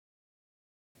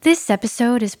This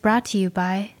episode is brought to you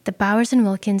by the Bowers &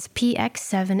 Wilkins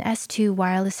PX7 S2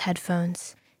 wireless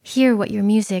headphones. Hear what your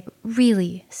music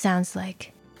really sounds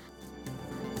like.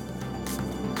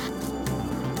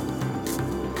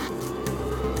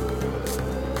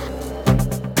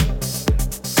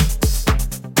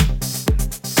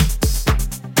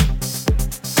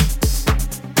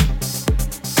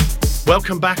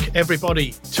 Welcome back,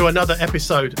 everybody, to another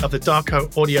episode of the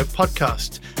Darko Audio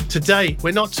Podcast. Today,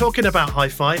 we're not talking about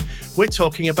hi-fi, we're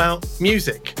talking about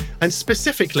music, and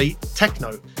specifically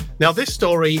techno. Now, this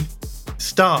story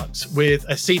starts with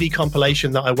a CD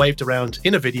compilation that I waved around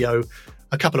in a video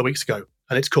a couple of weeks ago,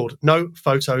 and it's called No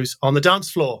Photos on the Dance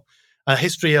Floor, a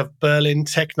history of Berlin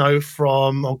techno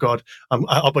from, I'll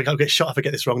get shot if I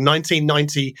get this wrong,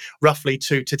 1990 roughly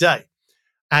to today.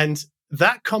 And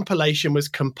that compilation was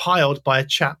compiled by a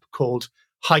chap called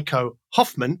Heiko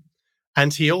Hoffmann.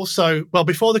 And he also,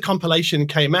 before the compilation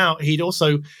came out, he'd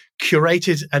also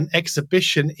curated an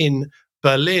exhibition in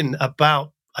Berlin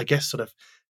about, I guess,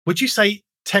 would you say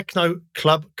techno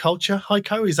club culture,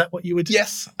 Heiko? Is that what you would?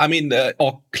 Yes.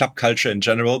 Or club culture in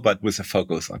general, but with a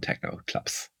focus on techno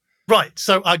clubs. Right.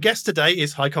 So our guest today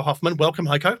is Heiko Hoffmann. Welcome,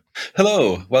 Heiko.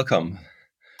 Hello. Welcome.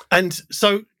 And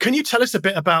so, can you tell us a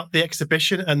bit about the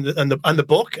exhibition and the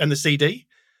book and the CD?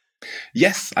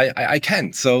 Yes, I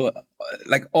can. So,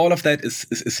 all of that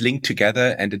is linked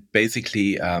together, and it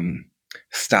basically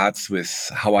starts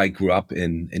with how I grew up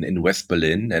in West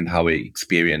Berlin and how I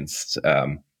experienced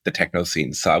the techno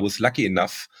scene. So I was lucky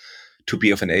enough to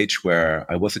be of an age where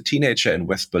I was a teenager in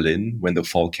West Berlin when the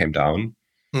fall came down.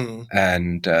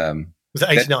 And was it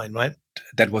 89, right?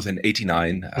 That was in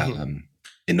 89.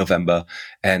 In November.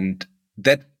 And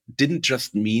that didn't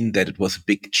just mean that it was a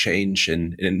big change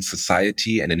in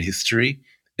society and in history.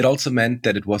 It also meant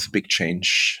that it was a big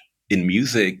change in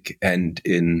music and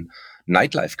in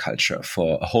nightlife culture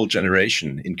for a whole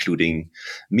generation, including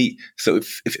me. So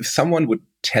if someone would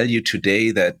tell you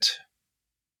today that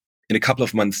in a couple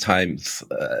of months' time,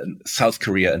 South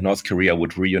Korea and North Korea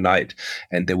would reunite,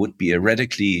 and there would be a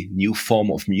radically new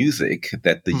form of music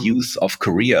that the youth of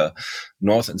Korea,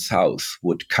 North and South,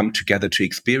 would come together to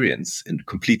experience in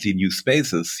completely new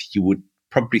spaces, you would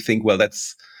probably think, well,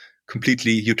 that's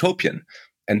completely utopian.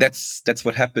 And that's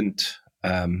what happened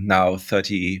now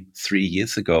 33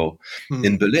 years ago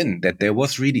in Berlin, that there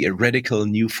was really a radical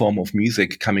new form of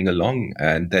music coming along,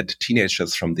 and that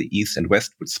teenagers from the East and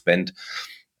West would spend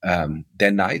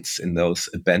their nights in those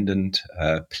abandoned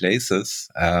places,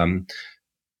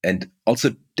 and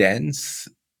also dance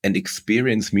and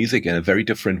experience music in a very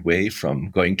different way from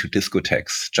going to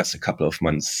discotheques just a couple of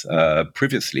months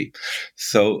previously.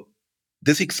 So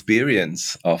this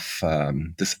experience of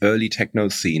this early techno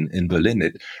scene in Berlin,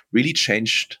 it really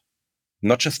changed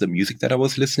not just the music that I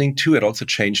was listening to, it also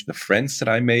changed the friends that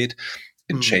I made.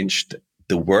 It changed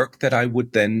the work that I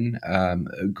would then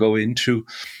go into.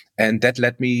 And that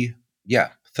led me,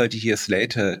 30 years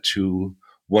later, to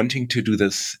wanting to do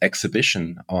this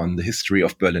exhibition on the history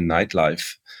of Berlin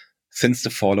nightlife since the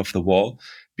fall of the wall,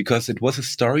 because it was a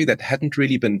story that hadn't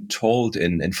really been told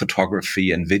in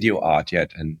photography and video art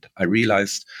yet. And I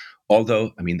realized,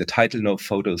 although, the title No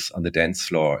Photos on the Dance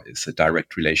Floor is a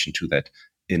direct relation to that,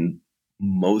 in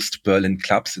most Berlin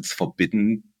clubs, it's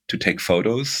forbidden to take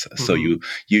photos. So you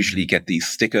usually get these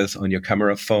stickers on your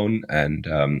camera phone and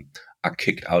are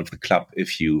kicked out of the club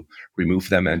if you remove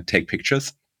them and take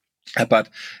pictures. But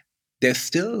there's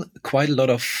still quite a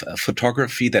lot of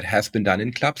photography that has been done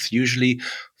in clubs, usually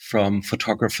from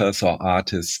photographers or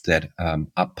artists that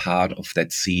are part of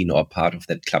that scene or part of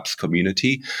that club's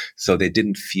community. So they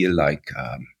didn't feel like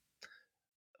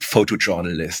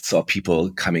photojournalists or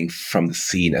people coming from the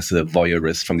scene as a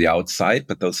voyeurist from the outside,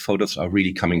 but those photos are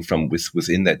really coming from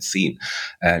within that scene.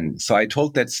 And so I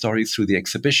told that story through the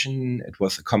exhibition. It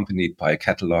was accompanied by a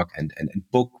catalog and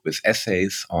book with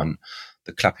essays on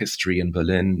the club history in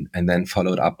Berlin, and then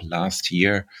followed up last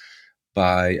year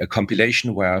by a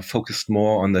compilation where I focused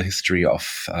more on the history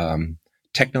of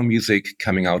techno music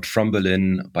coming out from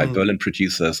Berlin by Berlin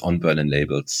producers on Berlin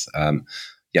labels.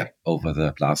 Over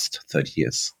the last 30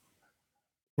 years.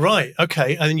 Right.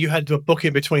 Okay. And then you had a book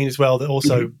in between as well that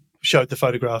also showed the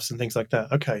photographs and things like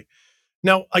that. Okay.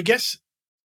 Now, I guess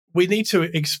we need to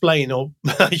explain, or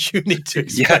you need to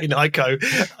explain, Heiko.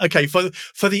 Okay.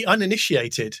 For the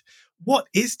uninitiated, what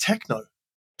is techno?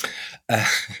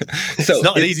 It's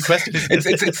not an easy question.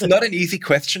 It's not an easy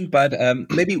question, but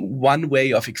maybe one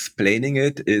way of explaining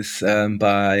it is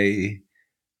by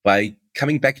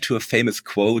coming back to a famous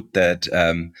quote that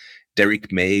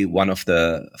Derek May, one of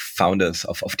the founders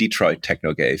of Detroit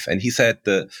Techno, gave. And he said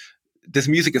the this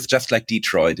music is just like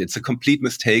Detroit. It's a complete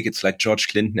mistake. It's like George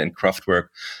Clinton and Kraftwerk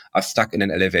are stuck in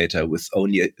an elevator with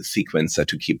only a sequencer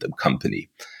to keep them company.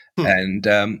 And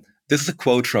this is a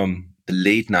quote from the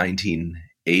late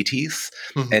 1980s.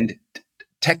 And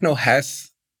techno has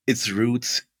its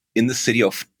roots in the city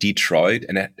of Detroit,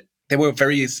 and there were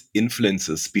various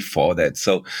influences before that.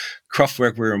 So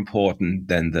Kraftwerk were important,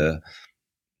 then the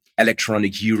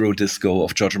electronic Euro disco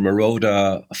of Giorgio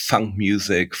Moroder, funk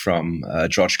music from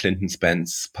George Clinton's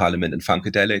bands Parliament and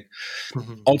Funkadelic,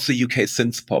 also UK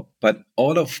synth pop. But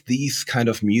all of these kind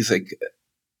of music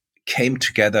came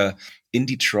together in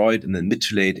Detroit in the mid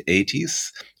to late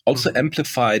 80s, also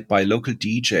amplified by a local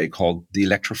DJ called The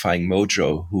Electrifying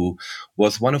Mojo, who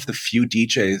was one of the few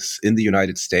DJs in the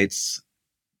United States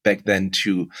back then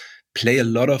to play a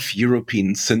lot of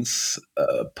European synth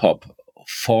pop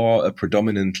for a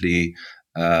predominantly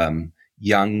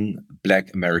young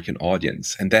Black American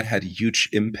audience. And that had a huge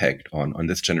impact on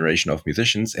this generation of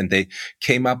musicians. And they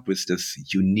came up with this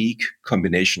unique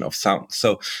combination of sounds.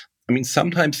 So, I mean,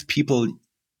 sometimes people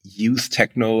use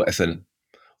techno as an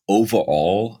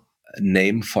overall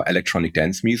name for electronic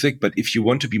dance music. But if you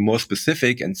want to be more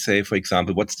specific and say, for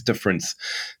example, what's the difference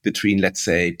between, let's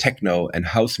say, techno and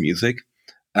house music?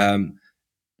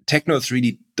 Techno is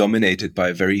really dominated by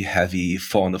a very heavy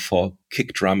 4-on-the-4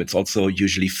 kick drum. It's also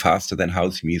usually faster than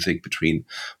house music, between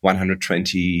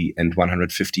 120 and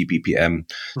 150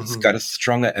 BPM. It's got a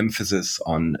stronger emphasis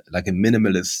on like a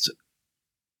minimalist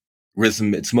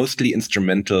rhythm. It's mostly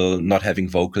instrumental, not having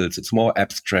vocals. It's more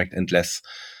abstract and less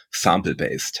sample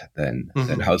based than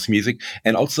house music.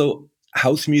 And also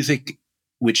house music,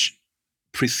 which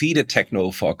preceded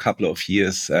techno for a couple of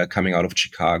years, coming out of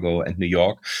Chicago and New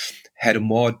York, had a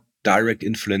more direct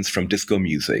influence from disco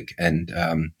music, and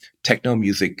techno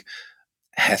music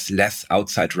has less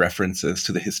outside references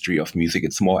to the history of music.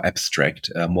 It's more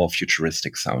abstract, more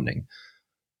futuristic sounding.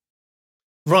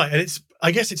 Right. And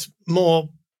I guess it's more,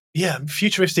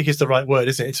 futuristic is the right word,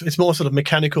 isn't it? It's more sort of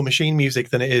mechanical machine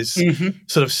music than it is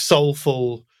sort of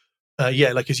soulful,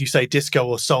 like as you say, disco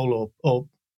or soul or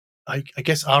I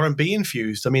guess R&B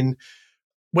infused. I mean,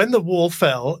 when the wall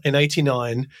fell in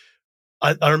 89,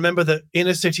 I remember that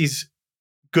Inner City's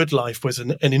Good Life was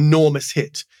an enormous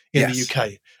hit in the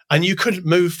UK, and you couldn't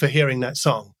move for hearing that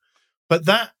song. But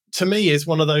that, to me, is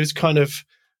one of those kind of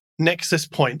nexus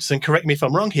points, and correct me if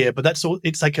I'm wrong here, but that's all.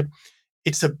 It's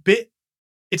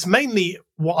mainly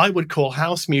what I would call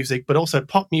house music, but also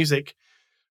pop music.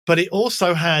 But it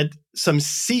also had some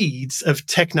seeds of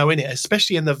techno in it,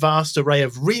 especially in the vast array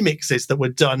of remixes that were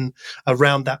done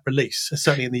around that release,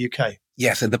 certainly in the UK.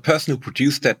 Yes, and the person who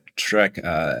produced that track,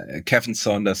 Kevin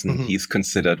Saunderson, he's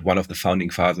considered one of the founding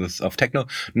fathers of techno,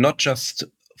 not just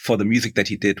for the music that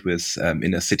he did with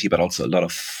Inner City, but also a lot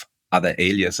of other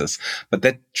aliases. But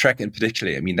that track in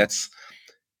particular, I mean, that's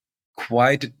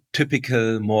quite a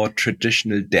typical, more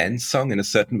traditional dance song in a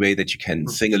certain way that you can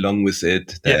sing along with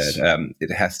it, that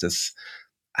it has this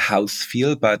house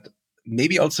feel, but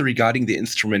maybe also regarding the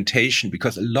instrumentation,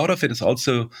 because a lot of it is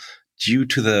also due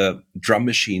to the drum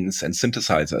machines and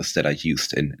synthesizers that are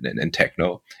used in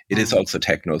techno. It is also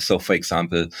techno. So, for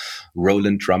example,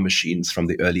 Roland drum machines from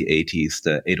the early 80s,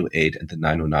 the 808 and the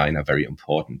 909 are very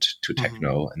important to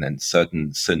techno. And then certain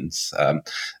synths,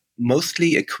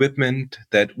 mostly equipment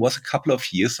that was a couple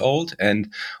of years old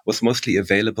and was mostly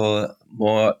available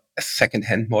more as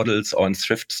second-hand models or in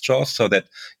thrift stores, so that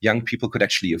young people could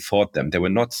actually afford them. They were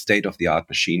not state-of-the-art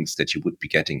machines that you would be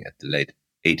getting at the late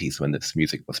 80s when this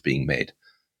music was being made.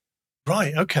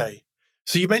 Right. Okay.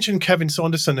 So you mentioned Kevin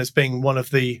Saunderson as being one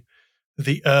of the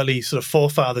early sort of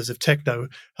forefathers of techno.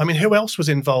 I mean, who else was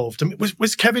involved? I mean,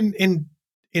 was Kevin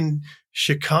in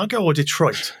Chicago or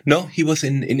Detroit? No, he was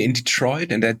in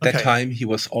Detroit, and at that time he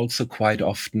was also quite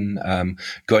often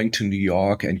going to New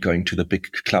York and going to the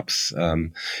big clubs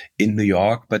in New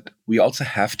York. But we also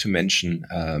have to mention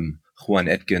Juan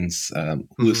Atkins,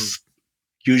 who is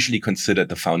usually considered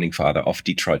the founding father of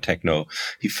Detroit techno.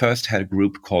 He first had a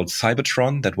group called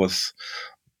Cybertron that was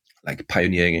like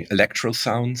pioneering electro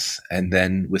sounds, and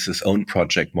then with his own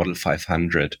project Model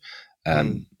 500,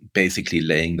 basically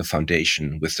laying the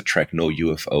foundation with the track No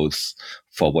UFOs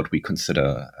for what we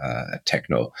consider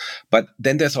techno. But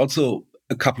then there's also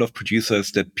a couple of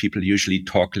producers that people usually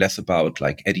talk less about,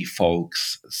 like Eddie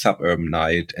Fowlkes, Suburban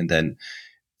Night, and then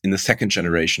in the second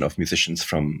generation of musicians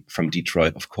from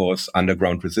Detroit, of course,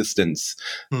 Underground Resistance,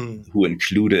 who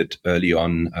included early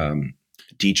on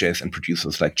DJs and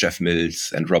producers like Jeff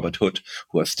Mills and Robert Hood,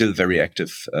 who are still very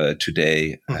active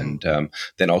today. And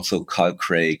then also Carl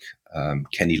Craig,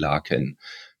 Kenny Larkin.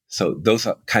 So those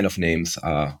are kind of names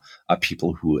are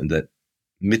people who in the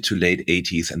mid to late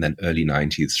 80s and then early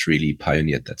 90s really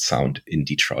pioneered that sound in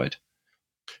Detroit.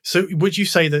 So would you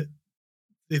say that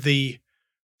the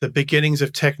beginnings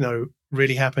of techno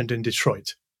really happened in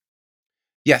Detroit?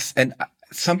 Yes, and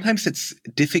sometimes it's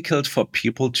difficult for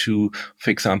people to,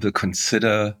 for example,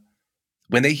 consider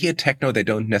when they hear techno, they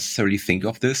don't necessarily think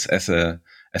of this as a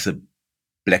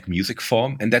black music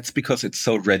form, and that's because it's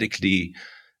so radically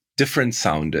different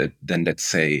sounded than, let's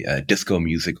say, disco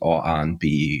music or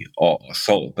R&B or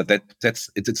soul. But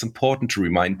it's important to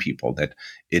remind people that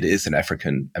it is an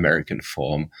African American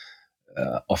form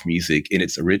of music in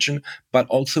its origin, but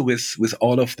also with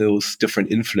all of those different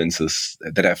influences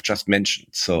that I've just mentioned.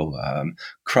 So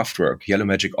Kraftwerk, Yellow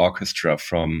Magic Orchestra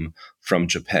from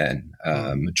Japan,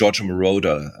 Giorgio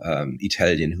Moroder,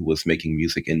 Italian, who was making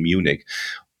music in Munich.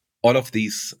 All of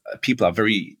these people are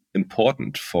very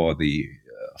important for the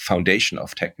foundation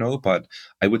of techno, but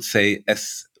I would say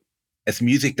as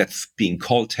music that's being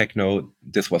called techno,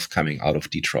 this was coming out of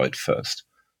Detroit first.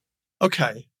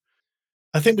 Okay.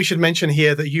 I think we should mention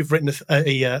here that you've written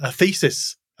a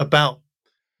thesis about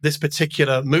this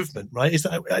particular movement, right?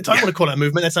 I don't want to call it a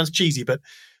movement. That sounds cheesy, but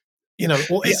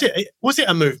was it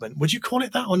a movement? Would you call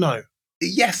it that or no?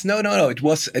 Yes, no. It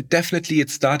was definitely, it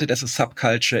started as a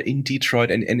subculture in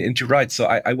Detroit and you're right. So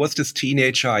I was this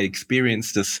teenager. I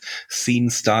experienced this scene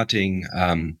starting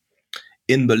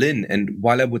in Berlin. And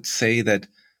while I would say that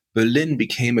Berlin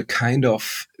became a kind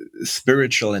of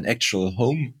spiritual and actual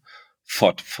home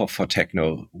for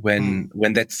techno, when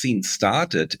that scene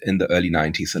started in the early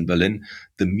 90s in Berlin,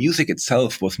 the music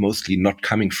itself was mostly not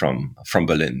coming from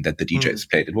Berlin that the DJs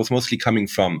played. It was mostly coming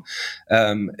from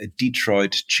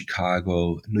Detroit,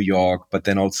 Chicago, New York, but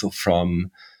then also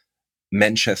from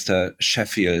Manchester,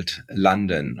 Sheffield,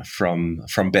 London, from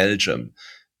Belgium.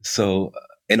 So,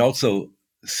 and also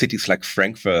cities like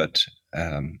Frankfurt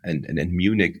and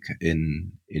Munich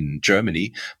in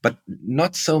Germany, but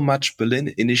not so much.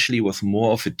 Berlin initially was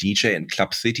more of a DJ and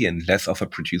club city and less of a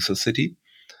producer city.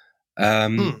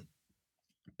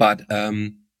 But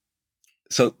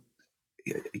so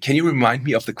can you remind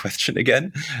me of the question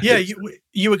again? Yeah,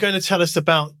 you were going to tell us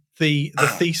about the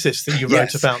thesis that you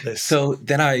wrote about this. So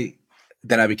then I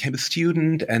became a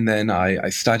student, and then I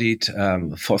studied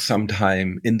for some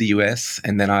time in the US,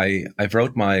 and then I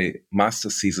wrote my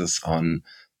master's thesis on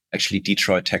actually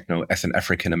Detroit techno as an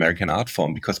African American art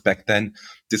form, because back then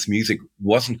this music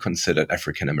wasn't considered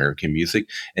African American music,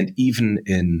 and even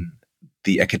in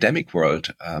the academic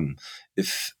world,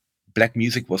 if black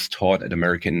music was taught at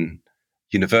American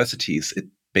universities, it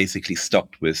basically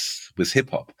stopped with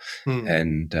hip hop,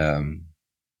 and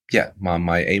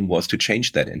my aim was to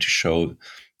change that and to show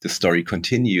the story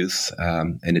continues,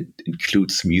 and it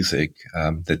includes music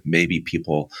that maybe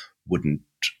people wouldn't,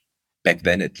 back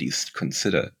then at least,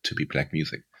 consider to be black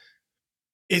music.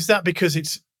 Is that because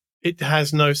it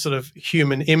has no sort of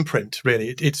human imprint,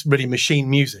 really? It's really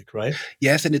machine music, right?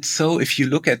 Yes, and it's so, if you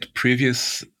look at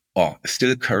previous or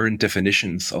still current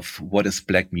definitions of what is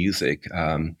black music,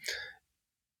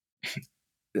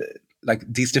 like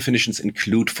these definitions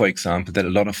include, for example, that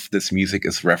a lot of this music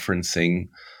is referencing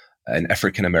an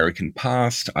African American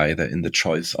past, either in the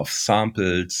choice of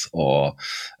samples or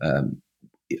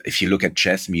if you look at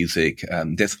jazz music,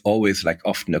 there's always like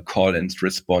often a call and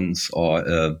response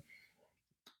or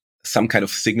some kind of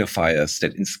signifiers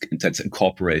that's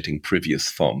incorporating previous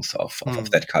forms of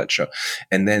that culture.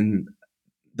 And then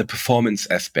the performance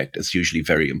aspect is usually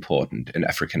very important in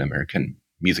African American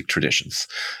music traditions.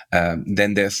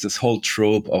 Then there's this whole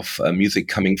trope of music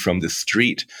coming from the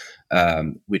street,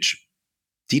 which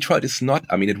Detroit is not.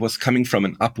 I mean, it was coming from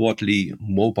an upwardly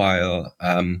mobile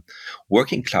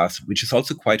working class, which is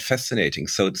also quite fascinating.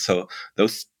 So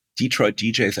those Detroit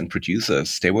DJs and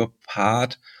producers, they were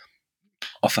part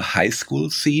of a high school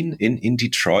scene in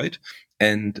Detroit,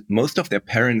 and most of their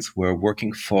parents were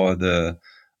working for the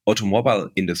automobile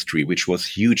industry, which was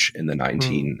huge in the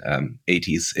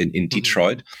 1980s in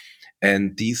Detroit.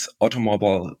 And these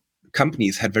automobile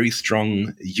companies had very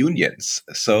strong unions.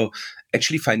 So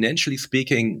actually, financially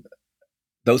speaking,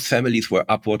 those families were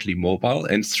upwardly mobile.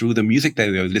 And through the music they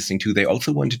were listening to, they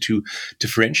also wanted to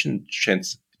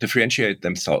differentiate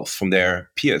themselves from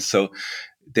their peers. So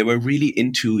they were really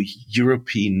into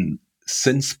European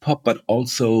synth pop, but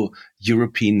also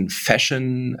European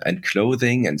fashion and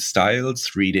clothing and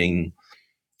styles, reading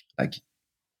like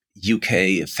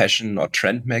UK fashion or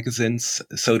trend magazines.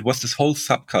 So it was this whole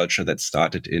subculture that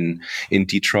started in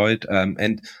Detroit.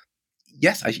 And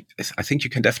yes, I think you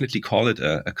can definitely call it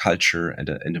a culture and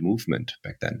a movement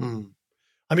back then.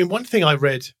 I mean, one thing I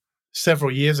read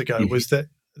several years ago was that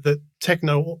the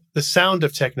techno, the sound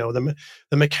of techno,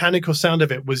 the mechanical sound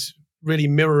of it was really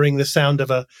mirroring the sound of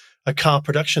a car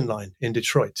production line in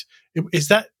Detroit. Is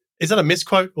that a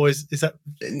misquote, or is that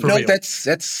for No, real?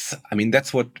 that's I mean,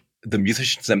 that's what the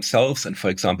musicians themselves, and for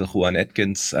example, Juan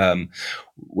Atkins,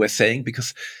 were saying,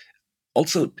 because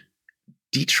also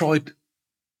Detroit,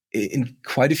 in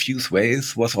quite a few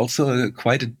ways, was also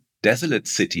quite a desolate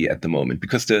city at the moment,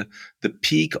 because the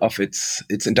peak of its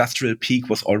industrial peak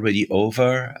was already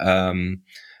over,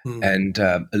 and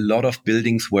a lot of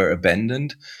buildings were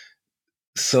abandoned.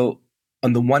 So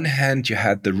on the one hand, you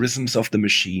had the rhythms of the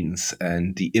machines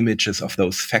and the images of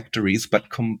those factories, but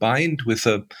combined with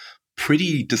a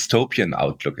pretty dystopian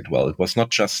outlook as well. It was not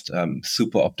just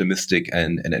super optimistic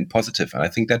and positive. And I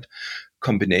think that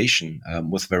combination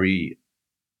was very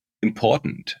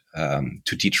important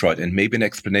to Detroit, and maybe an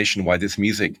explanation why this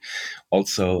music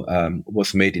also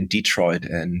was made in Detroit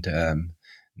and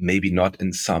maybe not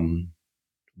in some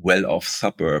well-off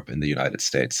suburb in the United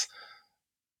States.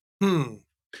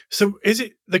 So is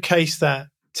it the case that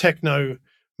techno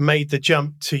made the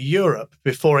jump to Europe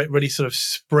before it really sort of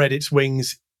spread its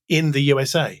wings in the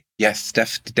USA? Yes,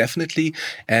 definitely.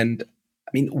 And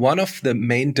I mean, one of the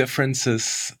main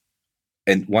differences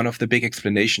and one of the big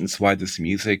explanations why this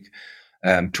music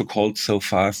took hold so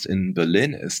fast in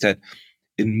Berlin is that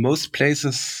in most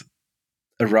places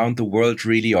around the world,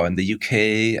 really, or in the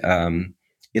UK,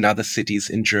 in other cities,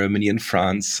 in Germany, in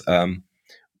France,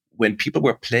 when people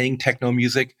were playing techno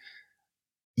music,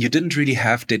 you didn't really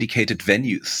have dedicated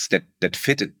venues that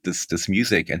fitted this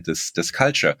music and this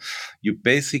culture. You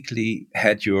basically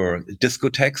had your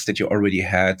discotheques that you already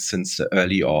had since the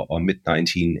early or mid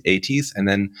 1980s, and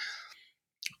then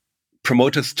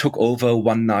promoters took over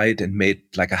one night and made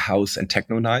like a house and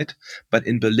techno night. But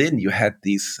in Berlin, you had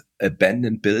these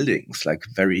abandoned buildings, like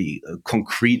very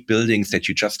concrete buildings that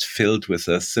you just filled with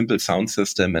a simple sound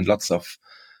system and lots of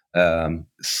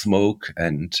smoke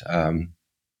and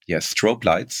strobe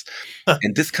lights.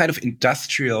 And this kind of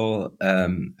industrial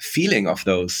feeling of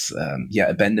those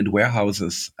abandoned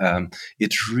warehouses,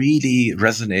 it really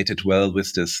resonated well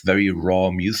with this very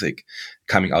raw music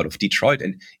coming out of Detroit.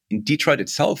 And in Detroit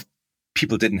itself,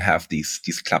 people didn't have these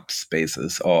club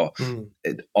spaces or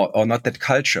not that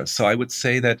culture. So I would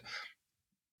say that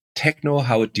techno,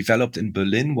 how it developed in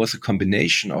Berlin, was a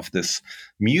combination of this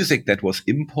music that was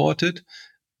imported,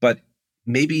 but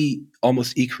maybe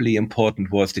almost equally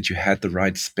important was that you had the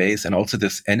right space and also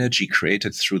this energy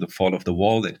created through the fall of the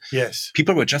wall, that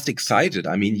people were just excited.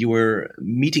 I mean, you were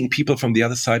meeting people from the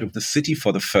other side of the city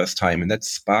for the first time, and that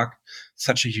sparked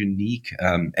such a unique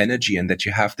energy, and that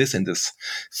you have this in this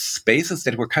spaces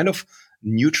that were kind of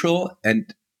neutral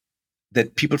and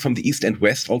that people from the East and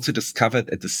West also discovered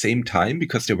at the same time,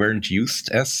 because they weren't used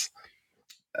as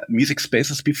music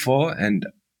spaces before. And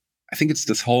I think it's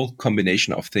this whole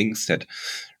combination of things that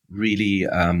really,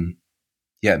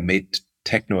 made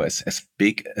techno as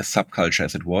big a subculture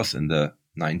as it was in the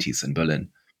 90s in Berlin.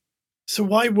 So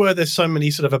why were there so many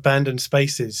sort of abandoned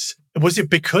spaces? Was it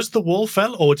because the wall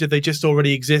fell, or did they just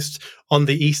already exist on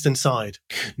the eastern side?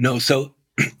 No, so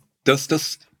those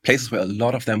places where a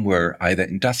lot of them were either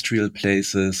industrial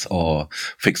places, or,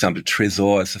 for example,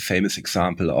 Tresor is a famous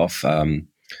example of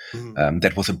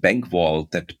that was a bank wall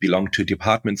that belonged to a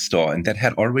department store, and that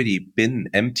had already been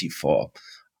empty for,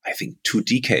 I think, 2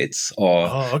 decades.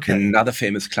 Or another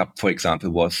famous club, for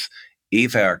example, was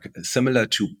E-Werk, similar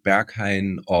to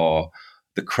Berghain or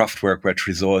the Kraftwerk where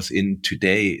Tresor is in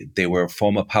today. They were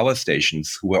former power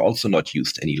stations who were also not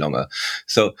used any longer.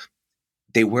 So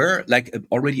they were like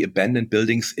already abandoned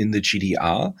buildings in the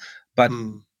GDR, but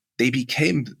they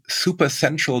became super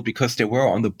central because they were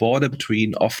on the border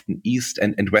between often East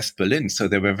and West Berlin. So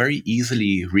they were very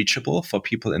easily reachable for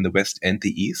people in the West and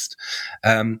the East.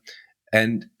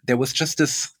 And there was just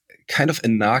this kind of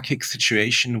anarchic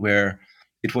situation where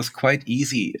it was quite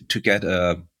easy to get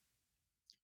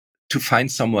to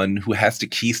find someone who has the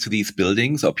keys to these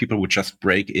buildings, or people would just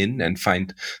break in and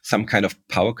find some kind of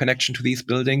power connection to these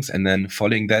buildings. And then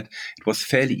following that, it was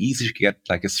fairly easy to get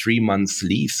like a 3-month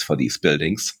lease for these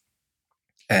buildings.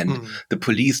 And the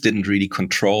police didn't really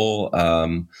control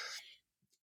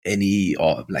any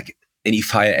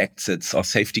fire exits or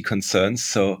safety concerns.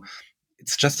 So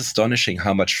it's just astonishing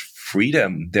how much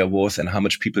freedom there was and how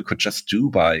much people could just do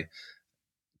by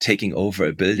taking over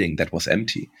a building that was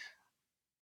empty.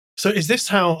 So is this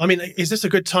a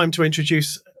good time to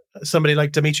introduce somebody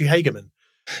like Dimitri Hageman?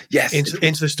 Yes,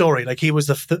 into the story. Like he was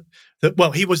one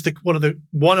of the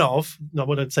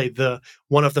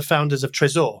founders of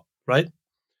Tresor, right?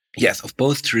 Yes, of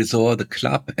both Tresor, the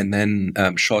club, and then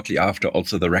shortly after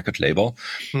also the record label.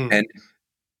 And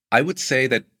I would say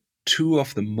that 2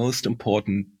 of the most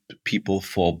important people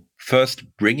for first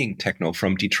bringing techno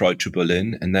from Detroit to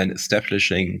Berlin and then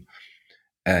establishing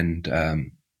and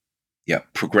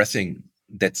progressing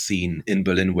that scene in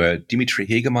Berlin, were Dimitri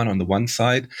Hegemann on the one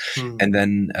side and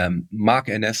then Mark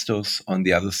Ernestos on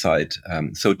the other side.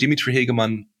 So Dimitri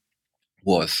Hegemann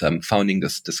was founding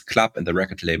this club and the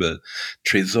record label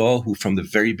Tresor, who from the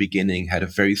very beginning had a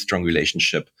very strong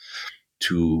relationship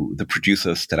to the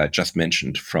producers that I just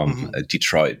mentioned from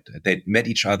Detroit. They'd met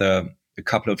each other a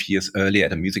couple of years earlier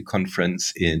at a music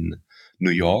conference in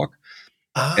New York.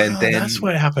 And then, that's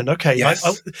where it happened. Okay,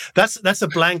 yes. That's a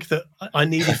blank that I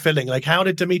needed filling. Like, how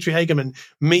did Dimitri Hegemann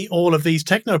meet all of these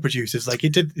techno producers? Like,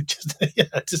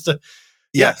 So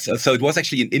it was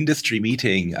actually an industry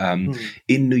meeting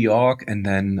in New York, and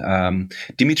then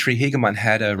Dimitri Hegemann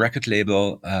had a record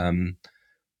label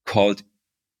called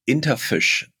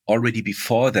Interfish already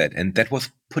before that, and that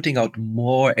was putting out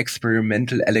more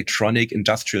experimental electronic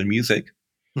industrial music.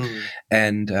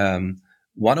 And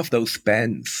one of those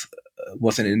bands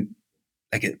was a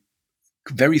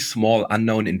very small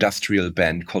unknown industrial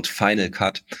band called Final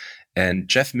Cut, and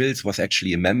Jeff Mills was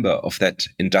actually a member of that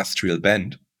industrial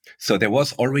band. So there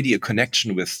was already a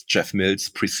connection with Jeff Mills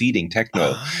preceding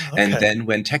techno. And then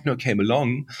when techno came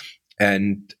along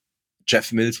and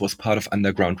Jeff Mills was part of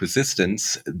Underground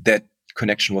Resistance, that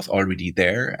connection was already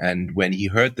there. And when he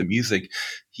heard the music,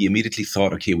 he immediately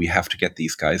thought, okay, we have to get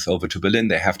these guys over to Berlin.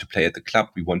 They have to play at the club.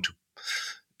 We want to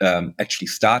actually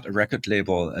start a record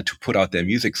label to put out their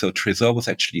music. So Tresor was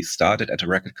actually started at a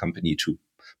record company to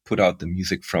put out the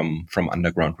music from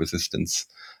Underground Resistance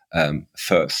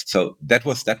first. So that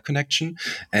was that connection.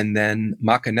 And then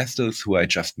Mark Ernestos, who I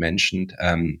just mentioned,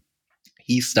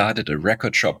 he started a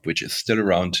record shop, which is still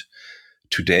around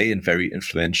today and very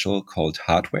influential, called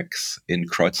Hardwax in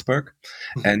Kreuzberg.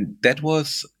 And that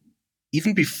was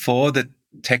even before the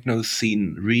techno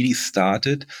scene really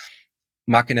started.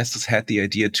 Mark Ernestos had the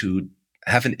idea to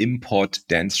have an import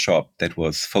dance shop that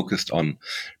was focused on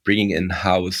bringing in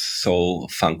house, soul,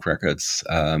 funk records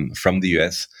from the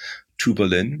US to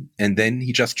Berlin. And then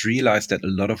he just realized that a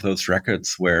lot of those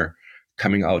records were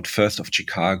coming out first of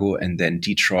Chicago and then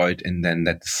Detroit, and then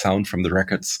that the sound from the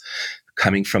records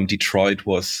coming from Detroit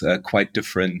was quite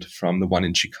different from the one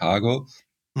in Chicago.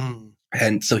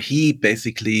 And so he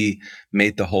basically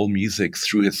made the whole music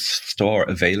through his store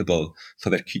available so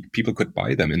that people could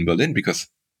buy them in Berlin, because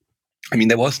I mean,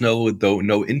 there was no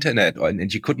internet,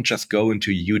 and you couldn't just go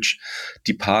into a huge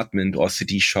department or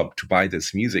CD shop to buy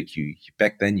this music.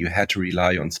 Back then you had to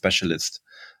rely on specialist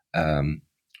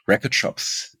record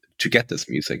shops to get this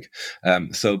music.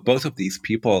 So both of these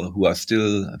people, who are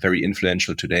still very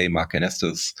influential today, Mark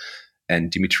Ernestos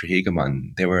and Dimitri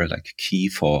Hegemann, they were like key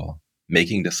for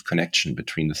making this connection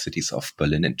between the cities of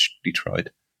Berlin and Detroit.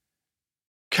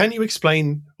 Can you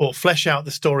explain or flesh out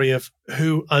the story of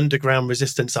who Underground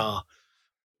Resistance are,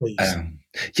 please?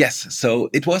 Yes. So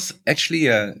it was actually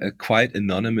a quite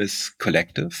anonymous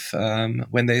collective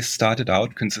when they started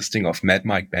out, consisting of Mad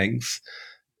Mike Banks,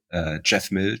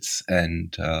 Jeff Mills,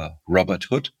 and Robert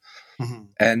Hood.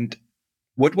 And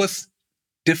what was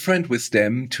different with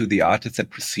them to the artists that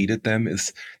preceded them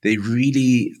is they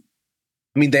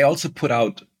also put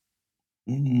out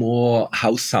more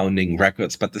house sounding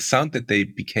records, but the sound that they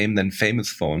became then famous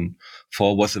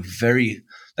for was a very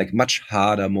much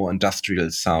harder, more industrial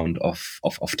sound of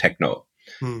techno.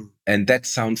 And that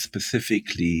sound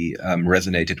specifically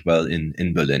resonated well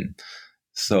in Berlin.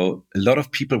 So a lot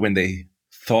of people, when they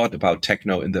thought about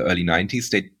techno in the early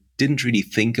 90s, they didn't really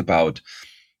think about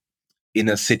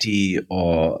Inner City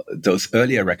or those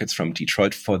earlier records from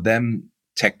Detroit. For them,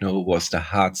 techno was the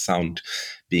hard sound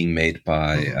being made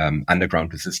by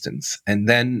Underground Resistance. And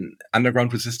then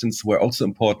Underground Resistance were also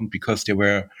important because they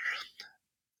were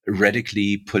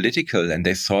radically political, and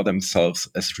they saw themselves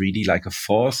as really like a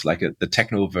force, like the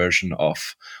techno version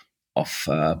of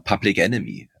Public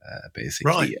Enemy,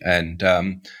 basically. Right.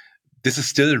 And this is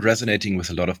still resonating with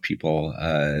a lot of people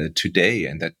today.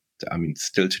 And that,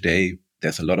 still today,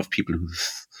 there's a lot of people who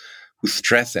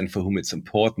stress and for whom it's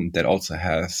important that also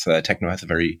has techno has a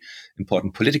very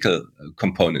important political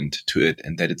component to it,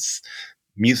 and that it's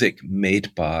music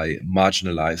made by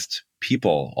marginalized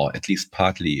people, or at least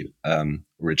partly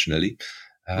originally.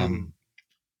 And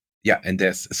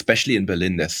there's, especially in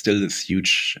Berlin, there's still this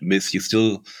huge myth. You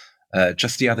still,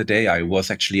 just the other day, I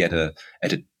was actually at a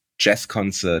jazz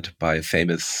concert by a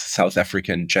famous South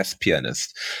African jazz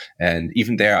pianist. And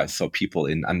even there, I saw people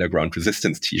in Underground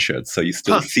Resistance t-shirts. So you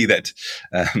still see that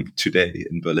today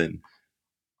in Berlin.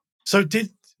 So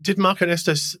did Mark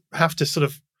Ernestos have to sort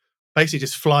of basically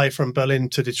just fly from Berlin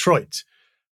to Detroit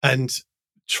and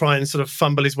try and sort of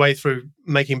fumble his way through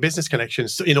making business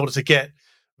connections in order to get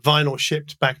vinyl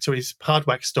shipped back to his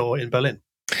Hardwax store in Berlin?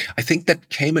 I think that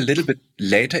came a little bit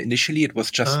later. Initially, it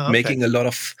was just Okay. making a lot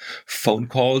of phone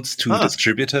calls to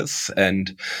distributors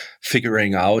and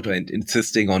figuring out and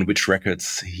insisting on which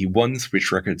records he wants,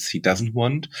 which records he doesn't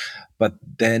want. But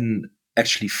then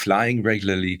actually flying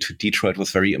regularly to Detroit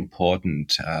was very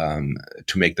important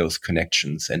to make those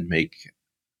connections and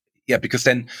because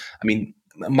then, I mean,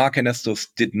 Mark Ernestos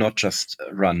did not just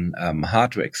run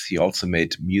Hardwax. He also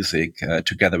made music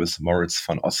together with Moritz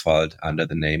von Oswald under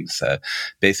the names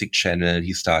Basic Channel.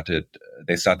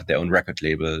 They started their own record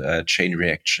label, Chain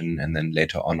Reaction, and then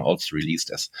later on also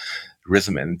released as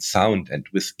Rhythm and Sound. And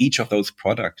with each of those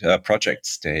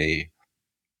projects, they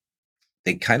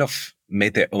kind of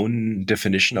made their own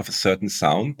definition of a certain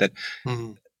sound that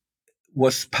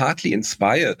was partly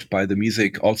inspired by the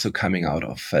music also coming out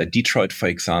of Detroit, for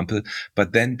example,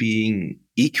 but then being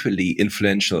equally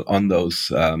influential on those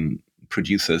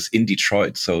producers in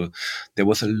Detroit. So there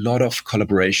was a lot of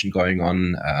collaboration going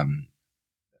on.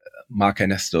 Mark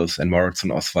Ernestos and Moritz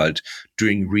von Oswald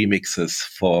doing remixes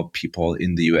for people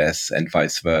in the US and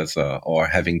vice versa, or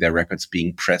having their records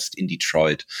being pressed in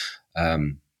Detroit. A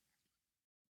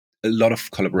lot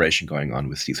of collaboration going on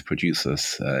with these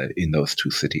producers in those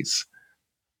two cities.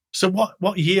 So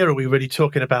what year are we really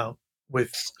talking about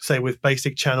with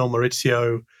Basic Channel,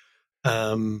 Maurizio,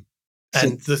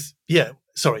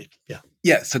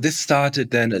 so this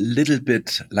started then a little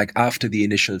bit like after the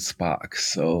initial spark.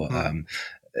 So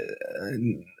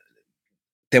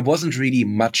there wasn't really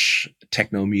much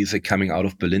techno music coming out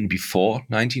of Berlin before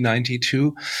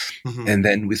 1992. And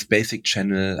then with Basic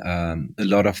Channel, a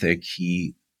lot of their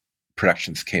key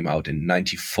productions came out in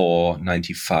 94,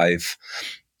 95.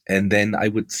 And then I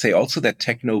would say also that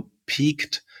techno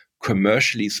peaked,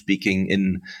 commercially speaking,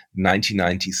 in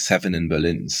 1997 in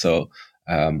Berlin. So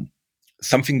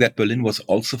something that Berlin was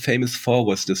also famous for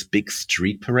was this big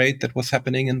street parade that was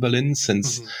happening in Berlin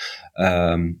since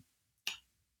the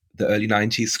early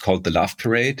 90s, called the Love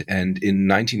Parade. And in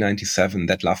 1997,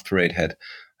 that Love Parade had,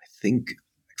 I think,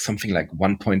 something like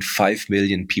 1.5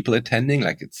 million people attending.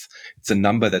 Like it's a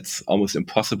number that's almost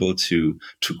impossible to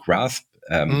grasp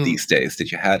these days, that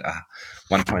you had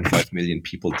 1.5 million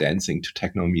people dancing to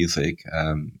techno music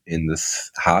in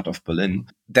this heart of Berlin.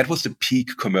 That was the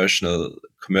peak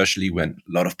commercially, when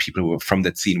a lot of people from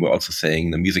that scene were also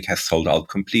saying the music has sold out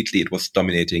completely. It was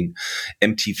dominating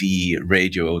MTV,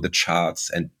 radio, the charts.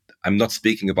 And I'm not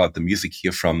speaking about the music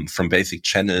here from Basic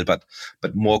Channel, but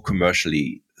more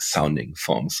commercially sounding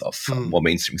forms of more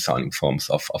mainstream sounding forms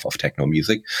of techno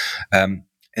music.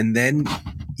 And then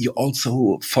you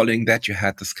also, following that, you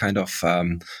had this kind of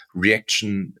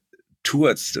reaction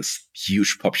towards this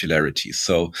huge popularity.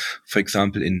 So, for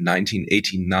example, in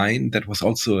 1989, that was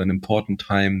also an important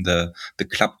time. The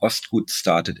Club Ostgut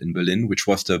started in Berlin, which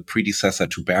was the predecessor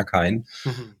to Berghain.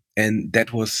 And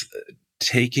that was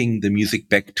taking the music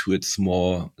back to its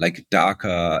more like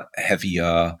darker,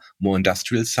 heavier, more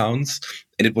industrial sounds.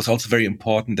 And it was also very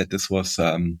important that this was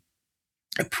a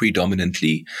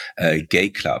predominantly gay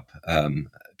club,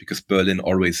 because Berlin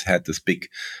always had this big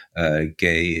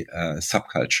gay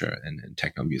subculture in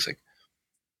techno music.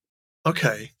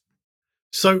 Okay.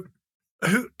 So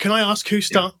can I ask who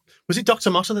was it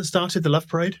Dr. Motter that started the Love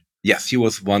Parade? Yes, he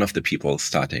was one of the people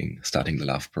starting the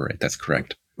Love Parade. That's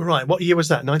correct. Right. What year was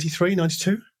that? 93,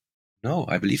 92? No,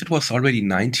 I believe it was already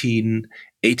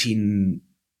 1918.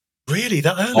 Really?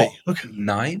 That early? Okay.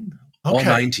 9 or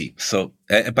 90. So,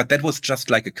 but that was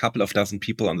just like a couple of dozen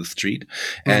people on the street.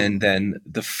 And then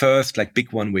the first like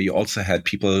big one where you also had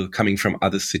people coming from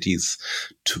other cities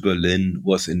to Berlin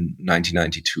was in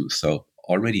 1992. So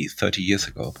already 30 years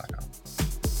ago by now.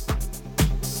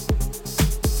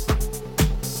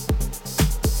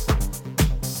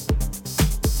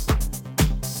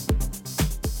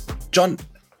 John,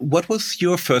 what was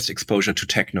your first exposure to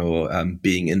techno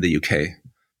being in the UK?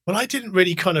 Well, I didn't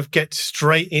really kind of get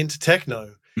straight into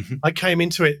techno. I came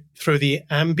into it through the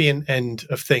ambient end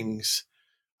of things.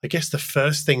 I guess the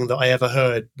first thing that I ever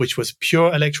heard, which was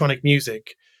pure electronic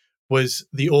music, was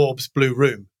the Orbs Blue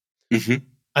Room. And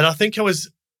I think I was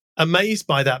amazed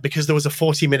by that because there was a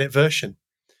 40-minute version.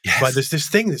 Yes. Right, there's this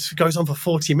thing that goes on for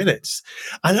 40 minutes.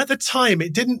 And at the time,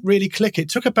 it didn't really click. It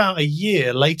took about a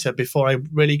year later before I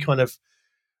really kind of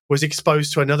was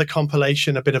exposed to another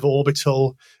compilation, a bit of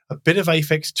Orbital, a bit of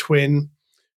Aphex Twin.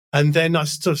 And then I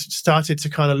started to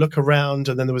kind of look around.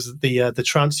 And then there was the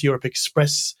Trans Europe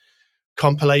Express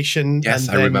compilation. Yes,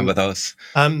 and I remember those.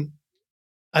 And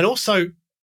also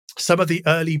some of the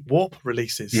early Warp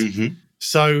releases.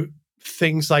 So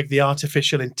things like the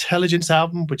Artificial Intelligence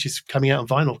album, which is coming out on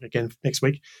vinyl again next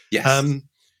week. Yes.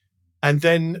 And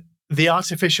then the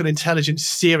Artificial Intelligence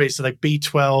series, so like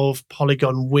B12,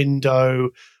 Polygon Window,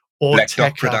 or Black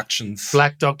Dog Productions.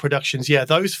 Black Dog Productions. Yeah,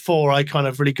 those four I kind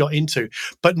of really got into.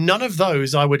 But none of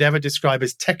those I would ever describe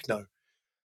as techno.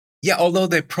 Yeah, although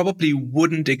they probably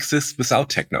wouldn't exist without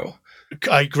techno.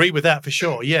 I agree with that for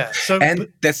sure. Yeah. So,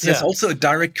 there's also a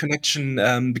direct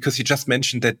connection because you just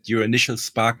mentioned that your initial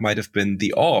spark might have been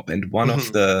the Orb, and one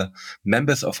of the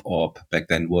members of Orb back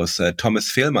then was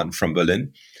Thomas Fehlmann from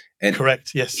Berlin. And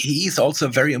correct. Yes. He's also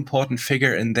a very important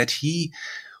figure in that he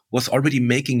was already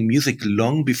making music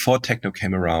long before techno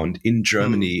came around in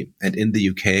Germany and in the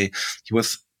UK. He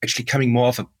was actually coming more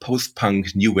of a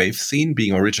post-punk new wave scene,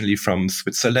 being originally from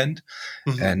Switzerland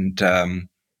and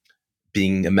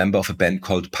being a member of a band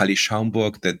called Palli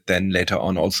Schaumburg that then later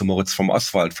on also Moritz from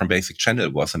Oswald from Basic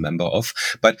Channel was a member of.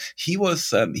 But he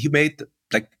was, he made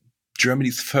like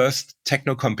Germany's first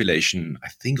techno compilation, I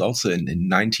think also in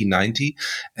 1990,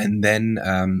 and then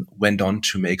went on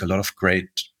to make a lot of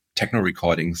great techno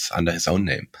recordings under his own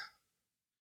name.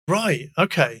 Right.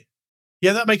 Okay.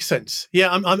 Yeah, that makes sense.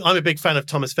 Yeah, I'm a big fan of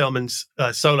Thomas Fehlmann's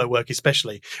solo work,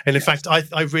 especially, and in fact,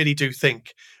 I really do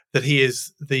think that he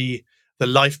is the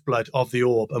lifeblood of the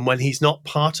Orb. And when he's not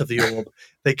part of the Orb,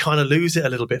 they kind of lose it a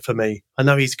little bit for me. I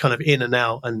know he's kind of in and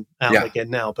out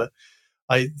again now, but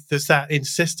there's that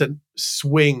insistent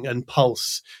swing and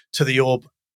pulse to the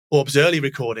Orb's early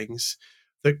recordings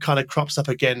that kind of crops up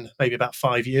again maybe about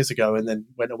 5 years ago and then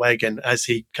went away again as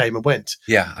he came and went.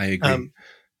 Yeah, I agree.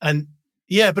 And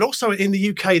yeah, but also in the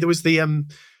UK, there was the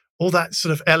all that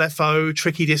sort of LFO,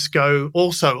 tricky disco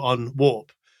also on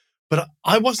Warp. But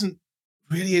I wasn't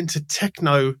really into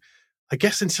techno, I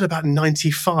guess, until about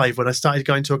 95 when I started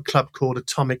going to a club called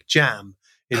Atomic Jam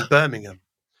in Birmingham.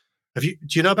 Do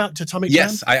you know about Atomic Jam?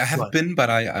 Yes, I have been, but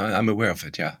I'm aware of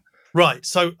it, yeah. Right.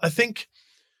 So I think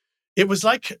it was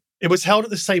held at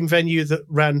the same venue that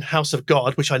ran House of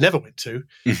God, which I never went to.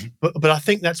 But I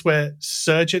think that's where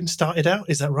Surgeon started out.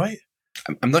 Is that right?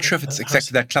 I'm not sure if it's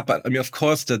exactly that club, but I mean, of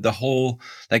course, the whole,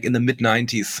 like in the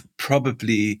mid-90s,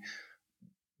 probably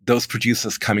those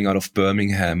producers coming out of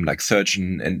Birmingham, like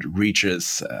Surgeon and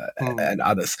Regis and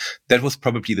others, that was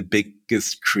probably the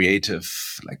biggest creative,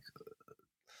 like,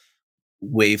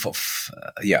 wave of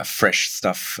fresh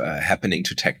stuff happening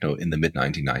to techno in the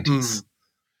mid-1990s.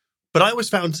 But I always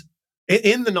found,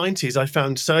 in the 90s, I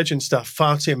found Surgeon stuff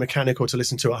far too mechanical to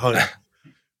listen to at home.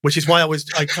 Which is why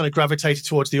I kind of gravitated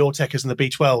towards the Autechres and the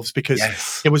B12s because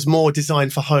it was more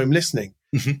designed for home listening.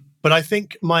 But I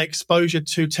think my exposure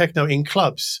to techno in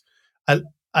clubs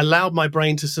allowed my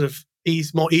brain to sort of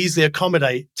more easily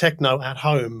accommodate techno at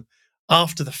home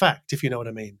after the fact, if you know what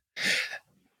I mean.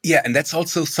 Yeah, and that's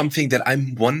also something that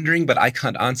I'm wondering, but I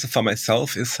can't answer for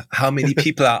myself, is how many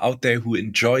people are out there who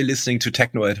enjoy listening to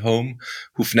techno at home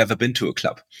who've never been to a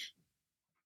club.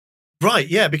 Right,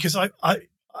 yeah, because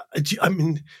I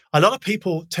mean, a lot of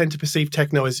people tend to perceive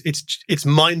techno as it's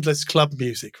mindless club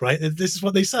music, right? This is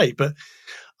what they say, but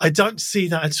I don't see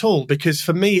that at all because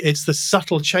for me, it's the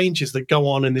subtle changes that go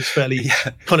on in this fairly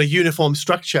kind of uniform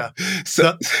structure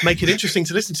that make it interesting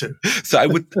to listen to. So I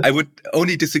would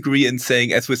only disagree in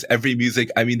saying, as with every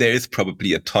music, I mean, there is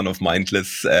probably a ton of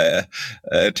mindless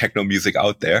techno music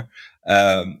out there,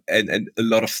 and a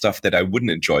lot of stuff that I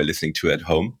wouldn't enjoy listening to at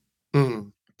home.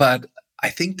 But I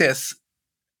think there's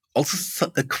also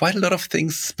quite a lot of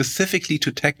things specifically to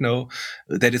techno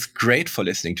that is great for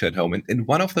listening to at home. And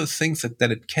one of those things that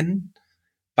it can,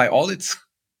 by all its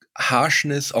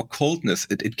harshness or coldness,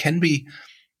 it can be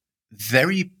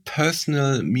very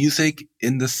personal music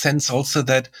in the sense also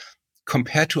that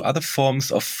compared to other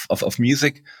forms of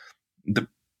music, the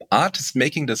artists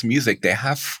making this music, they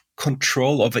have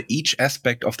control over each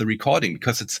aspect of the recording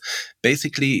because it's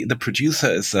basically the producer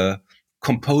is a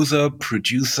composer,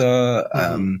 producer,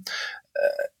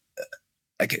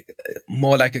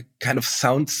 more like a kind of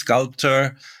sound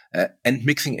sculptor and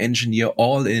mixing engineer,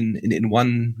 all in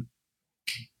one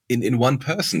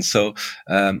person. So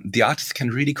the artist can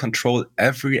really control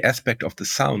every aspect of the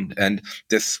sound, and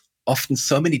there's often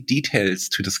so many details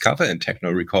to discover in techno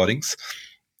recordings.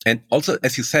 And also,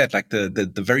 as you said, like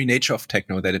the very nature of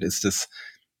techno, that it is this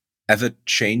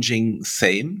ever-changing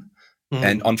same.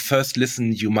 And on first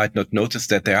listen, you might not notice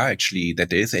that there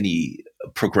is any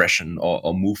progression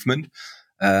or movement,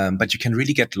 but you can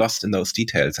really get lost in those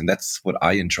details. And that's what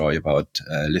I enjoy about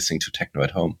listening to techno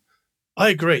at home. I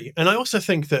agree. And I also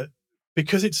think that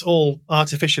because it's all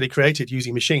artificially created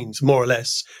using machines, more or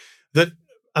less,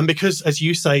 and because, as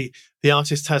you say, the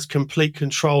artist has complete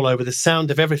control over the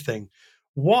sound of everything,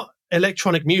 what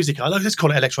electronic music, let's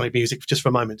call it electronic music just for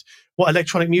a moment. What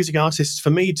electronic music artists for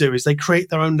me do is they create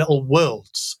their own little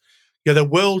worlds. They're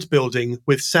world building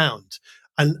with sound.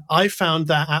 And I found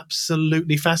that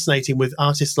absolutely fascinating with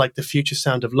artists like the Future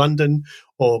Sound of London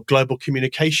or Global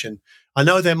Communication. I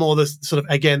know they're more the sort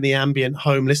of, again, the ambient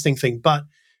home listening thing, but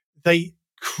they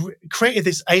created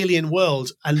this alien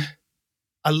world. And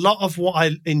a lot of what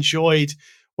I enjoyed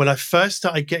when I first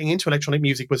started getting into electronic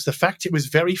music was the fact it was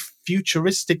very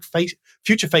futuristic,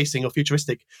 future-facing or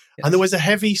futuristic. Yes. And there was a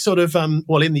heavy sort of, in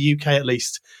the UK at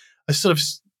least, a sort of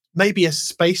maybe a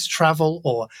space travel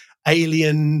or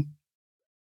alien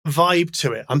vibe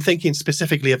to it. I'm thinking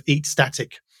specifically of Eat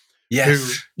Static,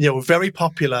 yes, who were very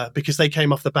popular because they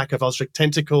came off the back of Ozric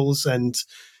Tentacles and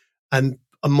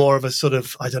a more of a sort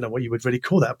of, I don't know what you would really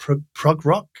call that, prog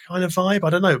rock kind of vibe.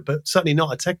 I don't know, but certainly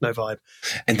not a techno vibe.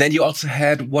 And then you also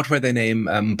had, what were their name?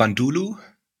 Bandulu?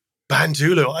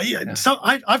 Bandulu. Yeah. So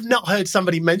I've not heard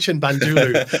somebody mention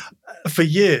Bandulu for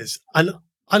years. And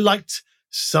I liked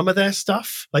some of their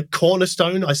stuff, like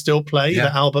Cornerstone. I still play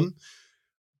the album,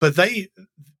 but I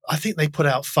think they put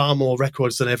out far more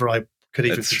records than ever I could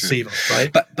even conceive of,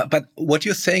 right? But what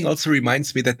you're saying also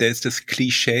reminds me that there's this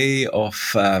cliche of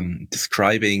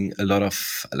describing a lot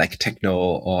of like techno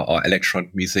or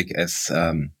electronic music as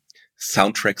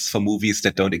soundtracks for movies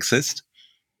that don't exist,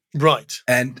 right?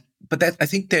 But that I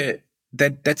think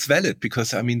that's valid,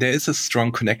 because I mean there is a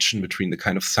strong connection between the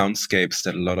kind of soundscapes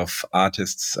that a lot of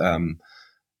artists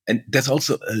and there's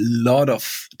also a lot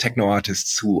of techno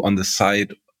artists who on the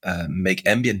side make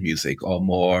ambient music or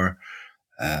more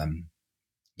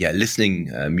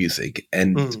listening music,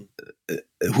 and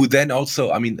who then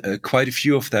also, I mean, quite a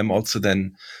few of them also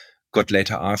then got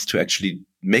later asked to actually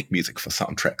make music for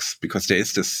soundtracks because there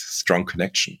is this strong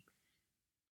connection.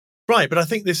 Right, but I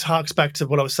think this harks back to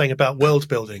what I was saying about world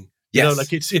building. Yes. You know,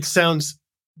 like it sounds,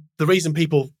 the reason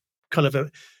people kind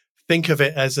of think of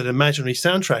it as an imaginary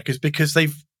soundtrack is because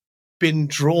they've been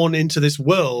drawn into this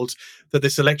world that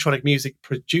this electronic music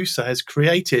producer has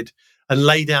created and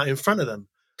laid out in front of them.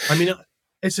 I mean,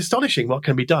 it's astonishing what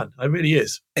can be done. It really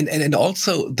is. And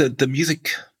also the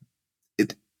music,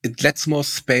 it lets more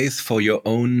space for your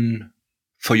own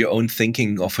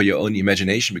thinking or for your own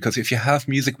imagination. Because if you have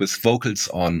music with vocals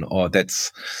on, or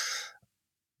that's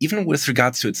even with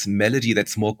regards to its melody,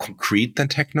 that's more concrete than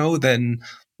techno, then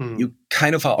you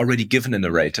kind of are already given a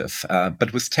narrative.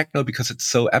 But with techno, because it's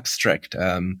so abstract,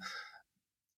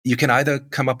 you can either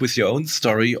come up with your own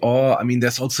story, or, I mean,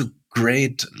 there's also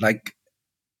great, like,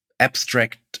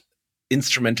 abstract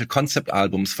instrumental concept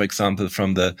albums, for example,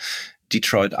 from the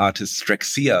Detroit artist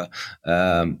Drexciya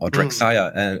or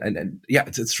Drexciya, and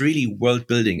it's really world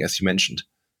building, as you mentioned.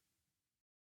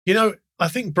 You know, I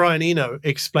think Brian Eno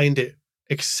explained it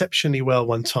exceptionally well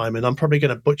one time, and I'm probably going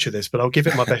to butcher this, but I'll give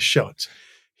it my best shot.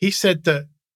 He said that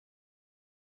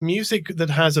music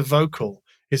that has a vocal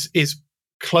is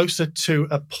closer to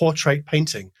a portrait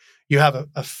painting. You have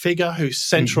a figure who's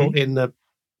central in the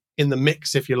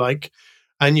mix, if you like,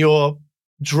 and you're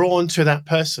drawn to that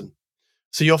person.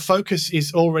 So your focus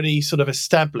is already sort of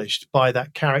established by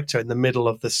that character in the middle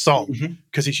of the song,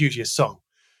 because it's usually a song.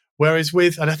 Whereas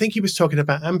and I think he was talking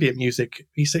about ambient music.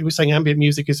 He was saying ambient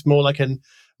music is more like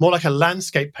a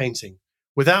landscape painting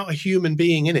without a human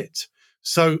being in it.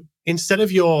 So instead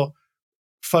of your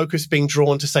focus being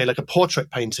drawn to, say, like a portrait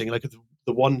painting, like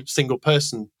the one single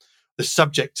person, the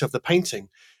subject of the painting,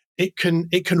 it can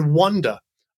wander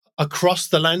across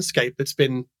the landscape that's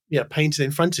been painted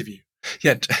in front of you.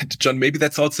 Yeah, John, maybe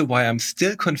that's also why I'm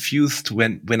still confused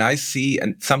when I see,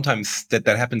 and sometimes that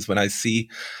happens when I see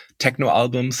techno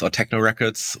albums or techno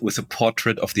records with a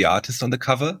portrait of the artist on the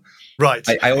cover. Right.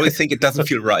 I always think it doesn't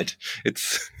feel right.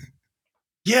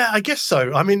 Yeah, I guess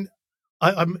so. I mean,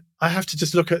 I have to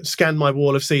just scan my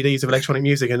wall of CDs of electronic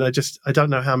music, and I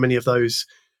don't know how many of those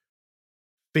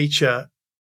feature,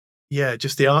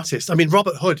 just the artist. I mean,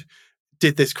 Robert Hood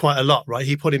did this quite a lot, right?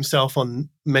 He put himself on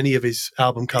many of his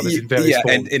album covers in various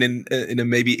forms. And in a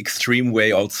maybe extreme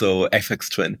way also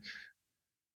Aphex Twin.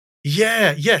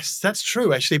 Yeah, yes, that's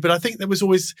true, actually. But I think there was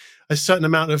always a certain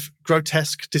amount of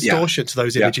grotesque distortion to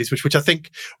those images, which I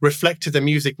think reflected the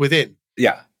music within.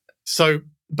 Yeah. So,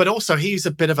 but also he's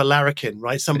a bit of a larrikin,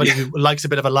 right? Somebody who likes a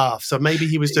bit of a laugh. So maybe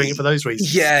he was doing it for those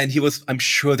reasons. Yeah, and I'm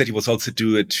sure that he was also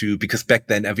doing it too, because back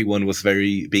then everyone was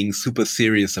being super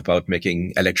serious about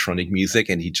making electronic music,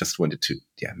 and he just wanted to,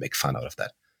 make fun out of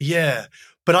that. Yeah.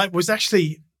 But I'm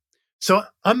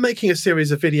making a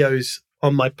series of videos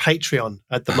on my Patreon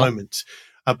at the moment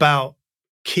about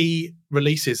key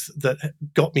releases that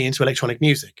got me into electronic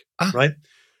music, right?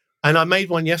 And I made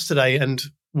one yesterday, and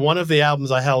one of the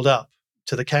albums I held up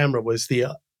to the camera was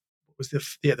was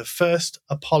the first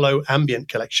Apollo ambient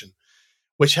collection,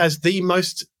 which has the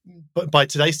most, by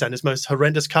today's standards, most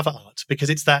horrendous cover art, because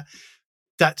it's that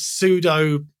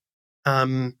pseudo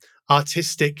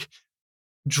artistic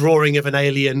drawing of an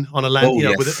alien on a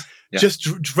land, with just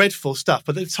dreadful stuff.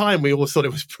 But at the time, we all thought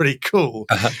it was pretty cool.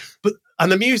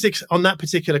 And the music on that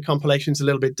particular compilation is a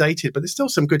little bit dated, but there's still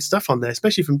some good stuff on there,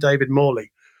 especially from David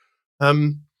Morley.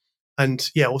 And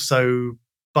also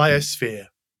Biosphere.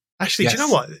 Actually, do you know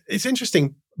what? It's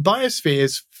interesting.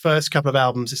 Biosphere's first couple of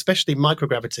albums, especially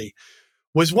Microgravity,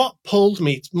 was what pulled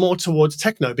me more towards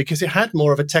techno, because it had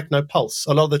more of a techno pulse.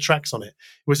 A lot of the tracks on it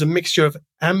was a mixture of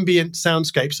ambient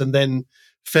soundscapes and then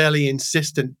fairly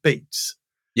insistent beats.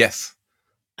 Yes.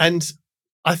 And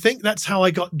I think that's how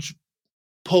I got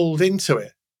pulled into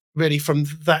it, really, from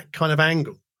that kind of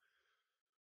angle.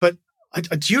 But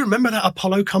do you remember that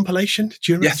Apollo compilation?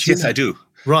 Do you remember? Yes, I do.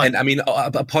 Right. And I mean,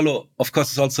 Apollo, of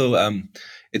course, is also,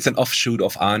 it's an offshoot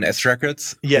of R&S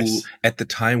Records, who at the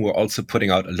time were also putting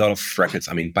out a lot of records.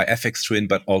 I mean, by FX Twin,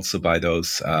 but also by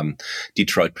those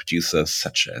Detroit producers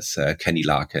such as Kenny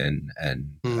Larkin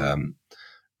and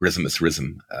Rhythm is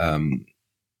Rhythm.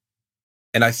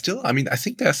 And I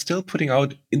think they're still putting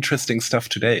out interesting stuff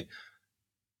today.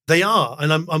 They are,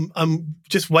 and I'm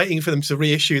just waiting for them to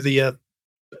reissue the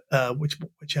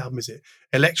which album is it?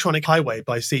 Electronic Highway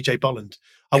by CJ Bolland.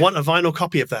 I want a vinyl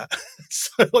copy of that.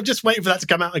 So I'm just waiting for that to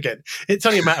come out again. It's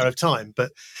only a matter of time.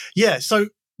 But yeah, so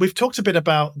we've talked a bit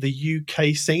about the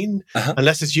UK scene,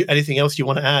 unless there's anything else you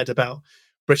want to add about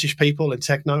British people and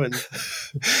techno. And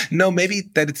no, maybe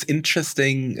that it's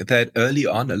interesting that early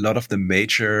on, a lot of the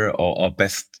major or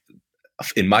best,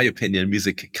 in my opinion,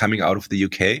 music coming out of the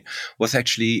UK was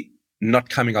actually not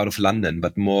coming out of London,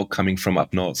 but more coming from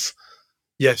up north.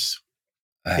 Yes.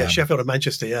 Sheffield and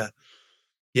Manchester,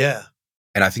 yeah.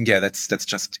 And I think, that's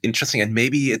just interesting. And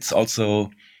maybe it's also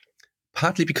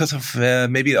partly because of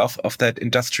maybe of that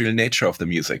industrial nature of the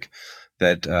music,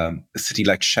 that a city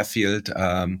like Sheffield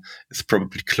is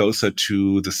probably closer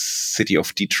to the city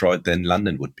of Detroit than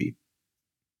London would be.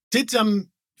 Did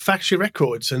Factory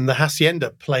Records and the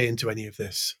Hacienda play into any of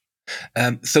this?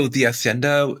 So the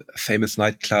Hacienda, famous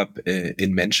nightclub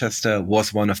in Manchester,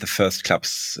 was one of the first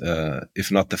clubs,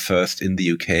 if not the first in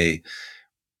the UK,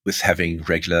 with having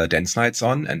regular dance nights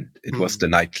on. And it was the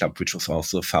nightclub which was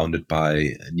also founded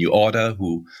by New Order,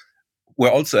 who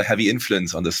were also a heavy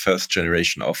influence on this first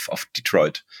generation of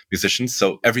Detroit musicians.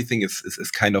 So everything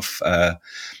is kind of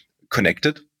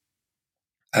connected.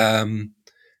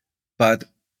 But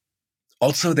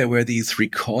also, there were these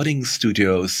recording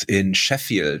studios in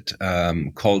Sheffield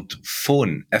called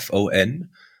Fon, F-O-N,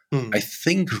 I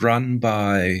think run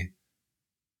by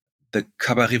the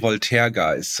Cabaret Voltaire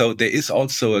guys. So there is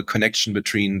also a connection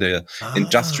between the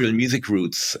industrial music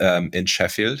roots in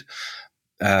Sheffield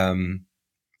and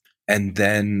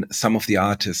then some of the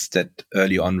artists that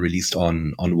early on released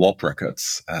on Warp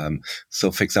Records. So,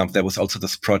 for example, there was also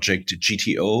this project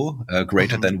GTO,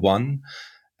 Greater Than One,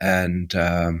 and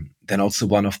then also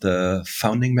one of the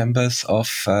founding members of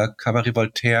Cabaret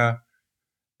Voltaire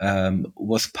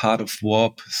was part of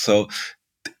Warp. So,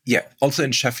 also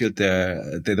in Sheffield,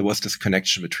 there was this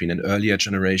connection between an earlier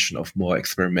generation of more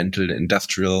experimental,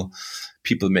 industrial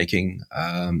people making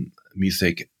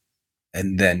music,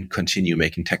 and then continue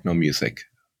making techno music.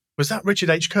 Was that Richard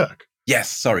H. Kirk? Yes,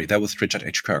 sorry, that was Richard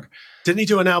H. Kirk. Didn't he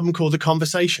do an album called The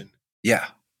Conversation? Yeah.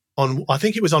 I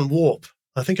think it was on Warp.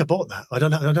 I think I bought that. I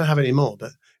don't have it anymore,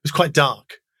 but it was quite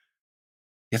dark.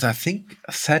 Yes, I think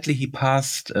sadly he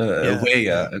passed away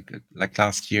like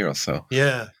last year or so.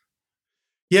 Yeah.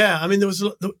 I mean,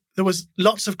 there was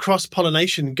lots of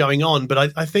cross-pollination going on,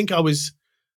 but I think I was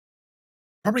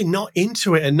probably not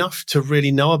into it enough to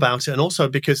really know about it, and also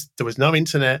because there was no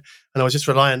internet, and I was just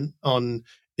relying on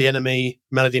the NME,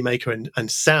 Melody Maker,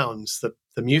 and Sounds,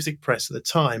 the music press at the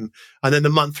time, and then the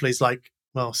monthlies like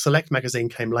Select Magazine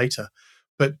came later.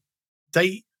 But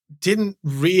they didn't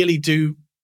really do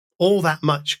all that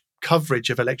much coverage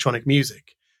of electronic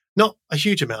music. Not a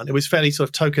huge amount. It was fairly sort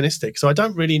of tokenistic. So I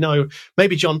don't really know.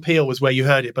 Maybe John Peel was where you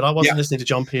heard it, but I wasn't listening to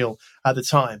John Peel at the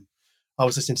time. I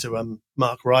was listening to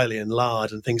Mark Riley and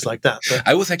Lard and things like that. But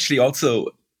I was actually also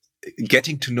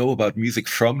getting to know about music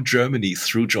from Germany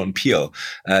through John Peel.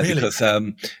 Really? Because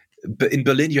in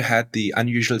Berlin, you had the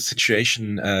unusual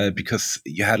situation because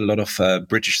you had a lot of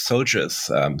British soldiers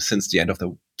since the end of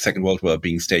the Second World War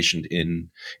being stationed in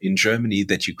Germany,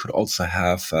 that you could also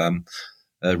have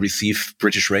receive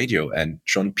British radio. And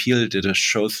John Peel did a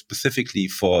show specifically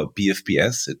for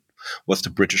BFBS. It was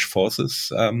the British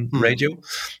Forces radio.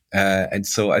 And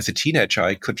so as a teenager,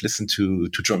 I could listen to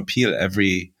John Peel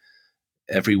every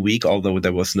every week, although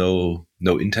there was no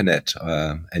internet.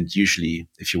 And usually,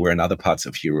 if you were in other parts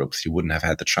of Europe, you wouldn't have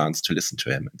had the chance to listen to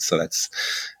him. And so that's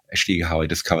actually how I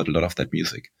discovered a lot of that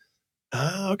music.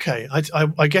 Okay.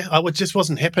 I guess just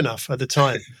wasn't hip enough at the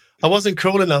time. I wasn't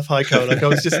cool enough, Heiko. Like I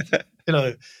was just,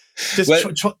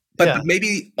 But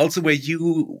maybe also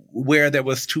where there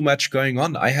was too much going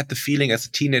on. I had the feeling as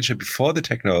a teenager before the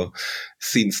techno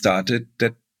scene started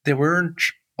that there weren't,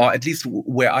 or at least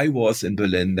where I was in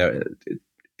Berlin,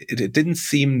 it didn't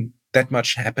seem that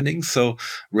much happening. So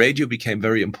radio became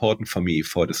very important for me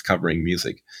for discovering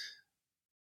music.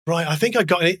 Right. I think I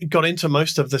got into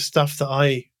most of the stuff that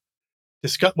I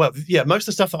discovered. Well, yeah, most of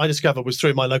the stuff that I discovered was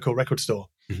through my local record store,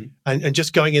 and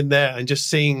just going in there and just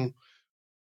seeing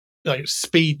like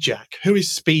Speed Jack. Who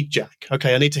is Speed Jack?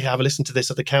 Okay, I need to have a listen to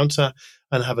this at the counter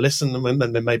and have a listen, and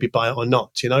then maybe buy it or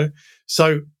not.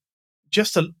 So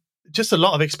just a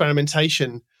lot of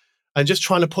experimentation and just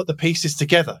trying to put the pieces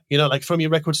together. Like from your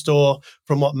record store,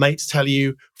 from what mates tell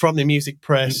you, from the music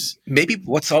press. Maybe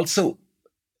what's also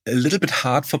a little bit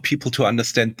hard for people to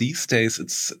understand these days,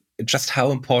 it's just how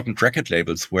important record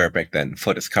labels were back then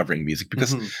for discovering music.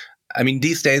 Because, I mean,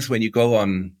 these days when you go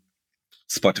on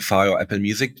Spotify or Apple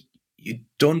Music, you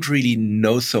don't really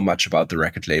know so much about the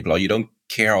record label, or you don't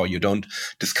care, or you don't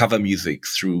discover music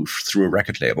through a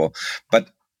record label.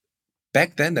 But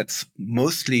back then, that's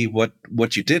mostly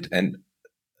what you did. And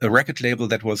a record label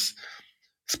that was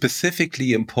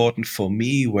specifically important for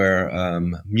me were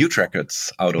Mute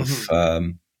Records out of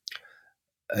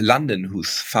London,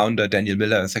 whose founder, Daniel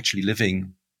Miller, is actually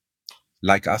living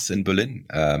like us in Berlin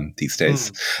these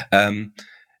days.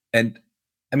 And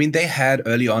I mean, they had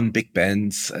early on big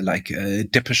bands like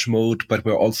Depeche Mode, but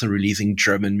were also releasing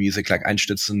German music like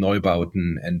Einstürzen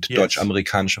Neubauten and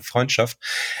Deutsch-Amerikanische Freundschaft.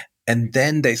 And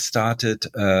then they started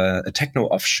a techno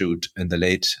offshoot in the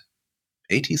late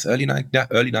 80s, early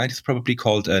 90s, probably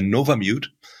called Nova Mute.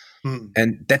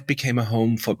 And that became a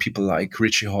home for people like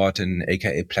Richie Horton,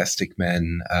 aka Plastic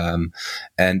Man,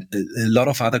 and a lot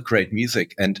of other great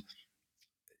music. And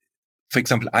for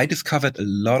example, I discovered a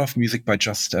lot of music by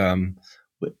just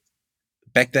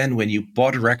back then when you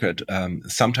bought a record,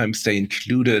 sometimes they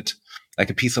included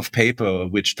like a piece of paper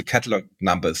which the catalog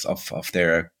numbers of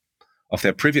their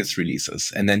previous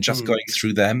releases, and then just going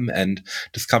through them and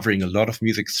discovering a lot of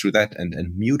music through that.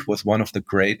 And Mute was one of the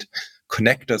great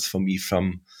connectors for me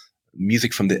from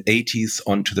music from the 80s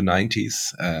on to the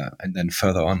 90s, and then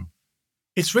further on.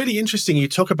 It's really interesting you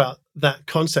talk about that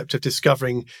concept of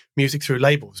discovering music through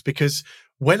labels, because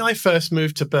when I first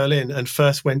moved to Berlin and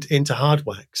first went into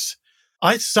Hardwax,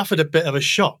 I suffered a bit of a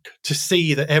shock to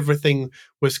see that everything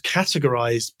was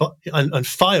categorized and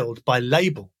filed by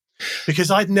label,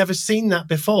 because I'd never seen that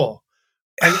before.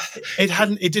 And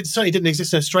it certainly didn't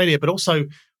exist in Australia, but also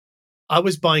I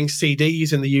was buying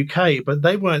CDs in the UK, but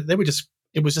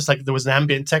it was just like there was an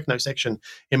ambient techno section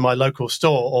in my local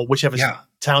store or whichever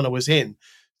town I was in.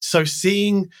 So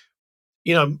seeing,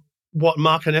 what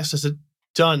Mark and Estes had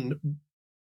done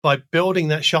by building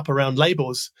that shop around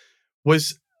labels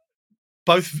was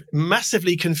both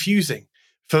massively confusing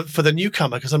for the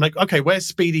newcomer, because I'm like, okay, where's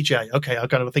Speedy J? Okay, I've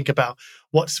got to think about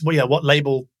what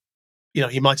label,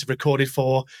 he might have recorded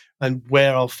for and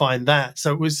where I'll find that.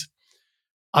 So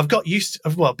I've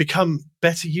become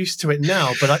better used to it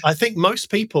now, but I think most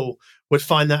people would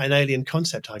find that an alien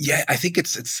concept. I think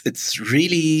it's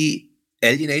really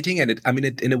alienating, and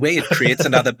in a way it creates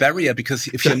another barrier, because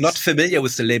if you're not familiar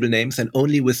with the label names and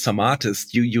only with some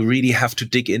artists, you really have to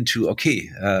dig into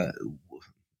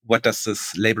what does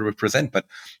this label represent. But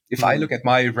if I look at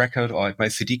my record or at my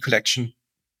CD collection,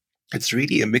 it's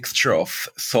really a mixture of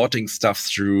sorting stuff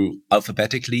through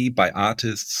alphabetically by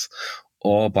artists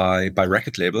or by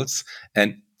record labels.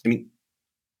 And I mean,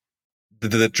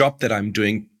 the job that I'm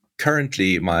doing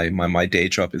currently, my day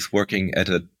job, is working at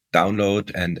a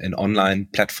download and an online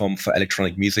platform for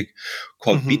electronic music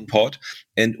called Beatport.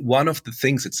 And one of the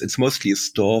things, it's mostly a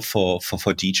store for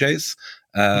DJs.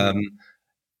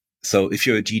 So if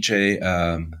you're a DJ,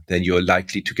 then you're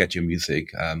likely to get your music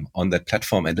on that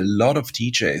platform. And a lot of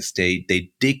DJs,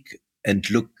 they dig and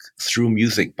look through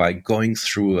music by going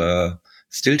through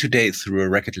still today through a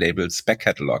record label's back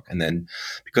catalog. And then,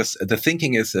 because the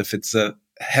thinking is, if it's a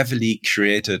heavily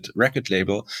curated record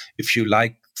label, if you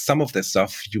like some of their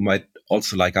stuff, you might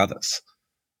also like others.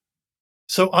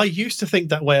 So I used to think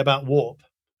that way about Warp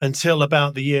until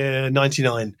about the year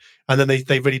 99. And then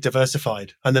they really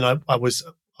diversified. And then I was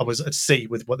at sea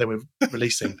with what they were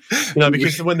releasing,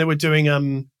 because when they were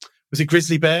doing, was it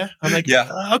Grizzly Bear? I'm like,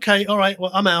 okay, all right,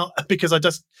 well, I'm out, because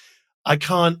I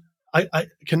can't I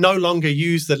can no longer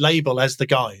use the label as the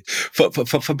guide.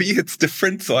 For me, it's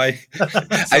different. So I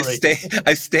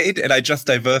stayed and I just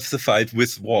diversified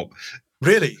with Warp.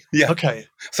 Really? Yeah. Okay.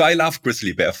 So I love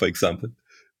Grizzly Bear, for example.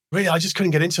 Really, I just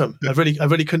couldn't get into him. I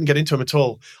really couldn't get into him at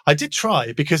all. I did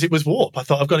try because it was Warp. I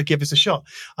thought I've got to give this a shot,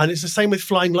 and it's the same with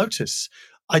Flying Lotus.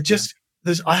 I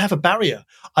have a barrier.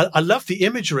 I love the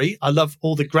imagery. I love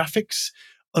all the graphics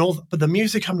and all, but the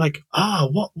music, I'm like,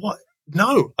 what?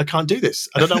 No, I can't do this.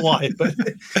 I don't know why,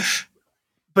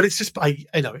 but it's just,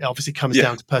 it obviously comes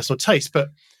down to personal taste, but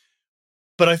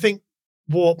I think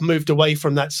Warp moved away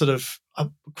from that sort of,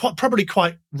 probably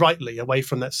quite rightly, away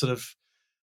from that sort of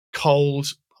cold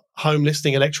home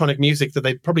listening electronic music that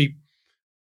they probably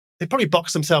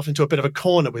boxed themselves into a bit of a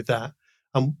corner with that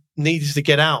and needed to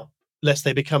get out lest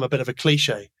they become a bit of a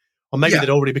cliche. Or maybe they'd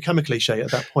already become a cliche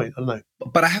at that point. I don't know.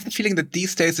 But I have the feeling that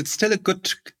these days it's still a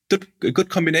good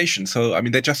combination. So, I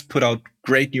mean, they just put out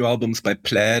great new albums by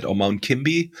Plaid or Mount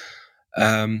Kimby.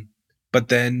 But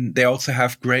then they also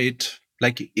have great,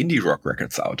 like, indie rock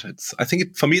records out. I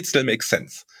think for me, it still makes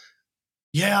sense.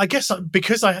 Yeah, I guess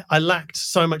because I lacked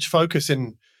so much focus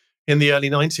in the early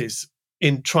 90s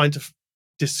in trying to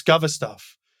discover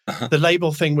stuff. The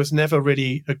label thing was never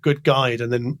really a good guide.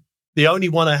 And then the only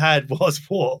one I had was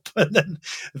Warp. And then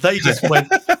they just went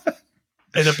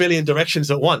in a billion directions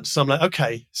at once. So I'm like,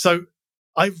 okay. So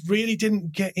I really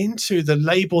didn't get into the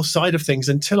label side of things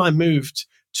until I moved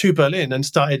to Berlin and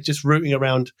started just rooting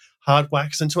around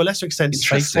Hardwax and to a lesser extent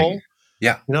Spaceball.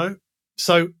 Yeah.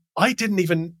 So I didn't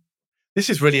even, this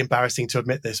is really embarrassing to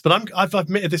admit this, but I've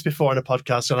admitted this before on a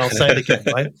podcast and I'll say it again,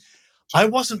 right? I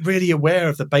wasn't really aware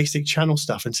of the basic channel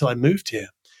stuff until I moved here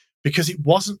because it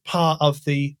wasn't part of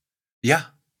the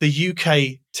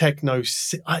UK techno.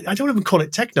 I don't even call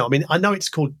it techno. I mean, I know it's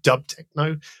called dub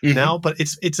techno now, but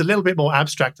it's a little bit more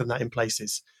abstract than that in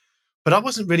places. But I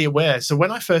wasn't really aware. So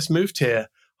when I first moved here,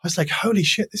 I was like, holy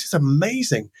shit, this is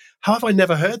amazing. How have I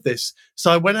never heard this?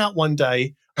 So I went out one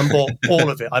day and bought all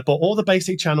of it. I bought all the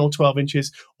basic channel 12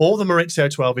 inches, all the Maurizio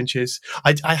 12 inches.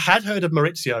 I had heard of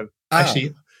Maurizio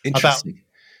actually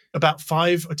about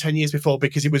 5 or 10 years before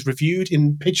because it was reviewed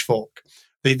in Pitchfork,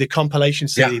 the compilation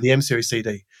CD, the M-Series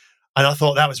CD. And I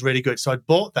thought that was really good. So I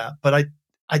bought that, but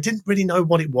I didn't really know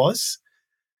what it was.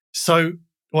 Or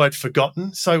I'd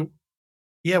forgotten. So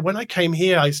yeah, when I came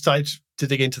here, I started to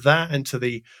dig into that and to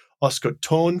the Oscar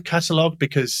Thorn catalog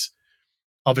because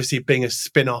obviously being a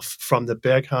spin-off from the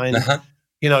Berghain,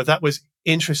 that was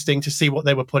interesting to see what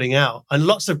they were putting out. And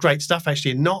lots of great stuff,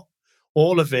 actually, not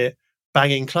all of it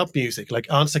banging club music,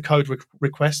 like Answer Code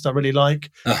Request I really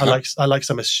like. I like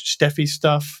some of Steffi's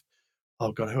stuff.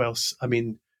 Oh God, who else? I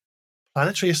mean,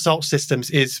 Planetary Assault Systems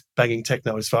is banging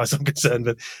techno as far as I'm concerned,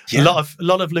 but a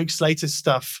lot of Luke Slater's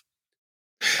stuff,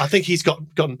 I think he's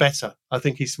gotten better. I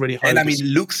think he's really high. And I mean,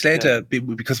 Luke Slater,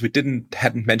 because we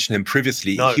hadn't mentioned him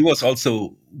previously, he was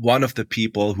also one of the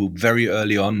people who very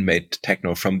early on made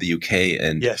techno from the UK.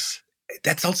 And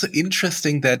that's also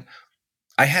interesting that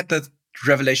I had that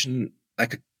revelation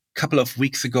like a couple of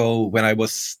weeks ago when I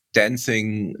was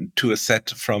dancing to a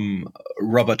set from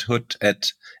Robert Hood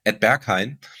at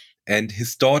Berghain, and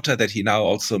his daughter that he now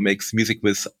also makes music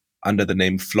with under the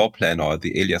name Floorplan or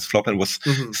the alias Floorplan was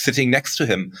sitting next to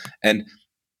him. And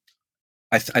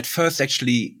I'd first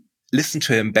actually listened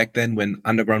to him back then when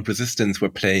Underground Resistance were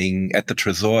playing at the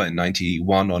Tresor in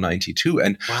 91 or 92.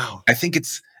 And I think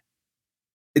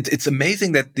it's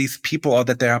amazing that these people, or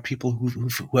that there are people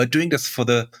who are doing this for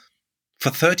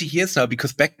 30 years now,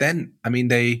 because back then, I mean,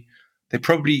 they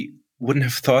probably wouldn't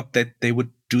have thought that they would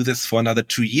do this for another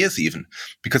 2 years even,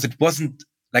 because it wasn't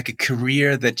like a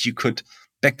career that you could.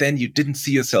 Back then, you didn't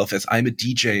see yourself as I'm a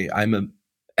DJ, I'm an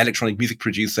electronic music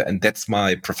producer, and that's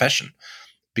my profession,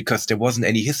 because there wasn't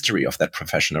any history of that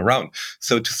profession around.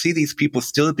 So to see these people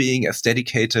still being as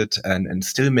dedicated and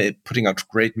still putting out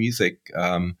great music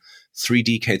 3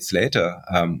 decades later,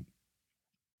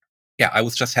 I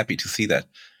was just happy to see that.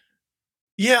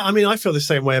 Yeah, I mean, I feel the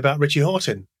same way about Richie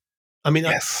Hawtin. I mean,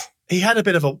 he had a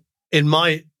bit of in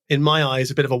my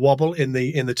eyes, a bit of a wobble in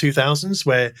the 2000s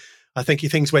where I think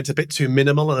things went a bit too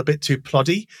minimal and a bit too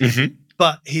ploddy.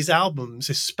 But his albums,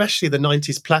 especially the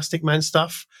 90s Plastic Man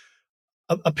stuff,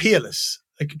 are peerless,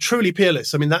 like, truly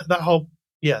peerless. I mean, that whole,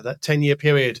 that 10-year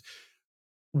period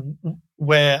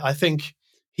where I think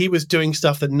he was doing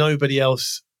stuff that nobody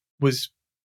else was,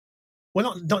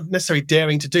 well, not necessarily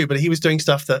daring to do, but he was doing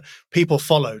stuff that people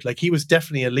followed. Like, he was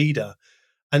definitely a leader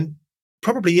and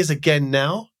probably is again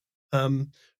now.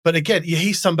 But again,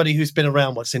 he's somebody who's been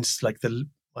around, since like the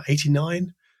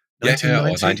 89?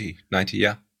 1990? 90,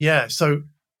 yeah. Yeah, so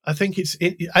I think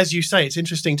as you say, it's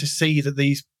interesting to see that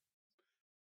these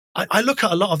I look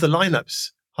at a lot of the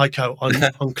lineups, Heiko,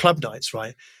 on club nights,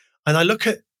 right? And I look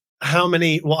at how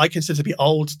many what I consider to be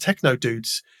old techno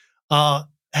dudes are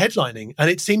headlining, and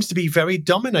it seems to be very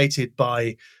dominated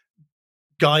by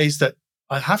guys that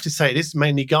I have to say it is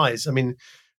mainly guys. I mean,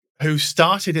 who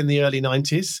started in the early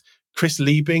 90s, Chris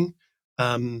Liebing,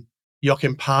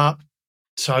 Joachim Paap,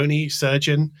 Tony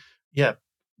Surgeon,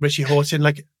 Richie Horton.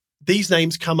 Like these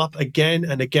names come up again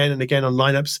and again and again on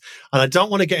lineups. And I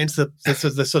don't want to get into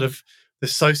the sort of the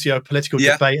socio-political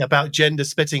debate about gender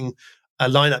splitting a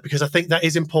lineup, because I think that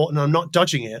is important. I'm not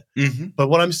dodging it. Mm-hmm. But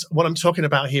what I'm talking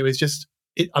about here is just,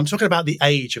 I'm talking about the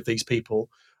age of these people,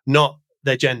 not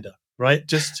their gender, right?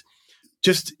 Just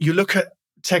you look at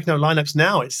techno lineups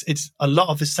now, it's a lot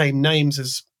of the same names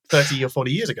as 30 or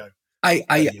 40 years ago. I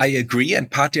agree, and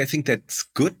partly I think that's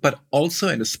good, but also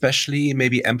and especially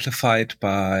maybe amplified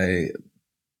by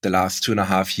the last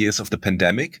 2.5 years of the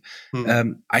pandemic.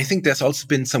 I think there's also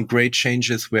been some great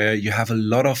changes where you have a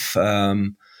lot of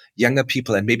younger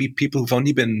people and maybe people who've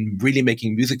only been really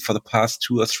making music for the past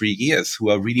 2 or 3 years who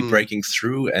are really breaking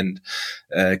through and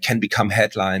can become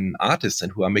headline artists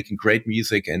and who are making great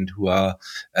music and who are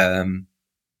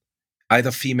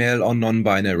either female or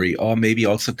non-binary, or maybe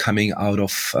also coming out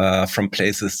of from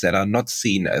places that are not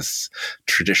seen as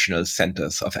traditional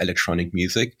centers of electronic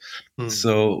music.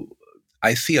 So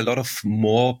I see a lot of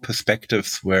more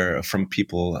perspectives where from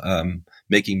people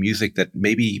making music that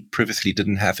maybe previously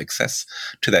didn't have access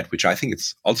to that, which I think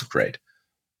is also great.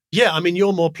 Yeah, I mean,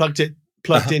 you're more plugged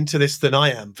into this than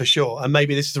I am, for sure. And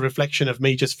maybe this is a reflection of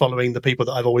me just following the people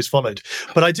that I've always followed.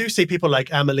 But I do see people like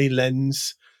Amelie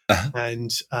Lenz,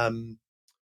 and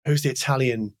who's the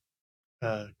Italian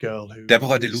girl?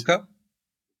 Deborah De Luca?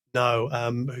 No,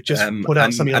 who just put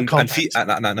out something on Compact.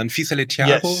 Anfisa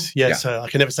Lettiero? Yes. I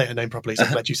can never say her name properly, so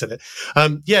I'm glad you said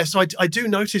it. So I do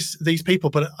notice these people,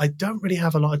 but I don't really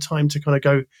have a lot of time to kind of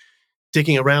go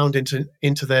digging around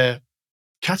into their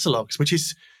catalogs, which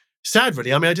is sad,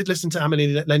 really. I mean, I did listen to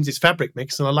Amelie Lenz's Fabric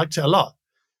Mix, and I liked it a lot.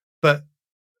 But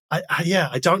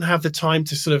I don't have the time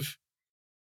to sort of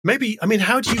maybe. I mean,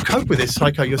 how do you cope with this,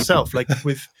 Heiko, yourself? Like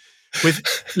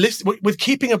with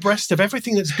keeping abreast of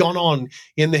everything that's gone on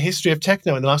in the history of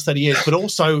techno in the last 30 years, but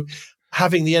also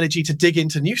having the energy to dig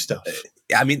into new stuff.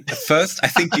 I mean, first, I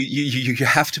think you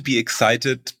have to be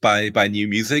excited by new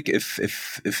music.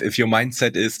 If your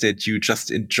mindset is that you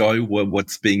just enjoy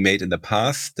what's being made in the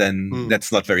past, then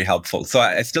that's not very helpful. So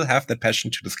I still have that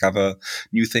passion to discover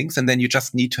new things, and then you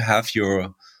just need to have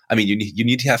you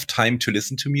need to have time to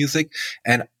listen to music,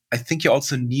 and I think you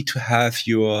also need to have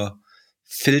your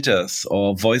filters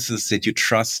or voices that you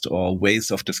trust or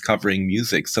ways of discovering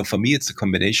music. So for me, it's a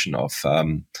combination of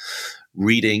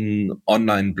reading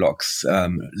online blogs,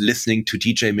 listening to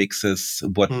DJ mixes,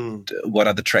 what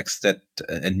are the tracks that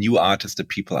and new artists that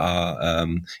people are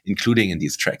including in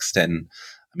these tracks. Then,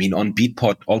 I mean, on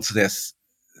Beatport also there's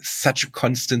such a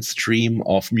constant stream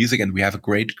of music, and we have a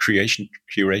great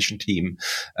curation team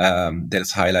that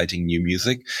is highlighting new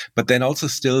music, but then also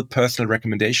still personal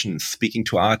recommendations, speaking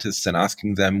to artists and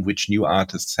asking them which new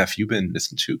artists have you been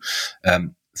listening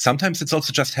to. Sometimes it's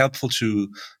also just helpful to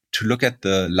look at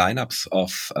the lineups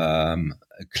of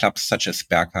clubs such as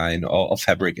Berghain or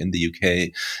Fabric in the UK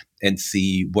and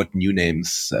see what new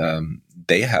names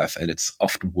they have, and it's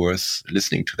often worth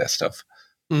listening to their stuff.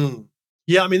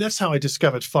 Yeah, I mean, that's how I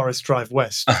discovered Forest Drive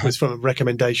West, was from a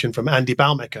recommendation from Andy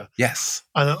Baumecker. Yes.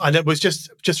 And it was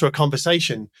just for a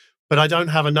conversation, but I don't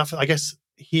have enough, I guess,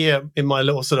 here in my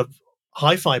little sort of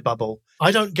hi-fi bubble.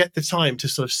 I don't get the time to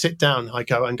sort of sit down,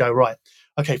 Heiko, and go, right,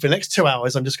 okay, for the next 2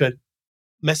 hours, I'm just going to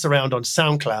mess around on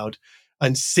SoundCloud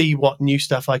and see what new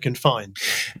stuff I can find.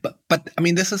 But I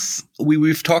mean, this is,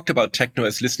 we've talked about techno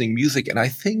as listening music, and I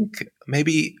think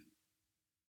maybe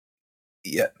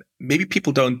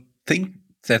people don't think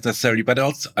that necessarily, but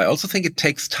I also think it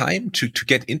takes time to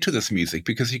get into this music,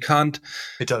 because you can't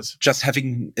just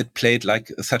having it played like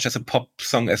such as a pop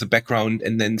song as a background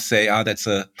and then say, that's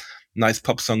a nice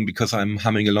pop song because I'm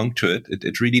humming along to it.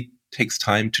 It really takes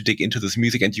time to dig into this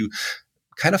music, and you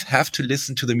kind of have to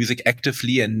listen to the music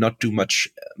actively and not do much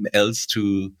else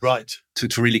to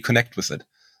really connect with it.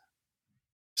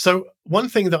 So one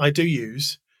thing that I do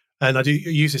use, and I do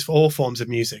use this for all forms of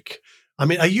music. I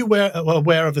mean, are you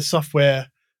aware of the software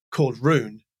called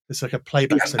Roon? It's like a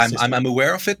playback system. I'm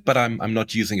aware of it, but I'm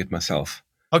not using it myself.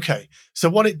 Okay. So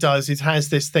what it does, it has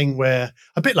this thing where,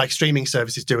 a bit like streaming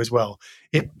services do as well,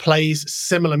 it plays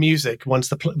similar music once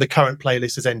the current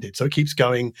playlist has ended. So it keeps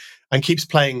going and keeps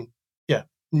playing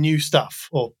new stuff,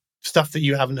 or stuff that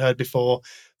you haven't heard before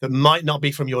that might not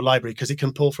be from your library, because it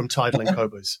can pull from Tidal and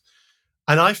Qobuz.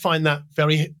 And I find that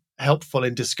very helpful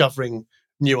in discovering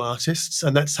new artists,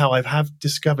 and that's how I have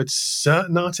discovered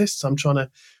certain artists. I'm trying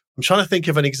to think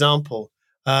of an example.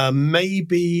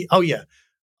 Maybe, oh yeah,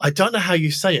 I don't know how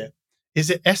you say it. Is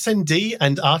it SND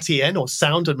and RTN, or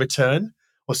sound and return,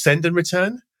 or send and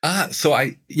return? So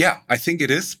I think it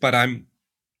is, but I'm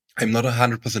not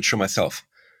 100% sure myself.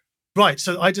 Right.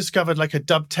 So I discovered like a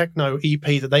dub techno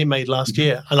EP that they made last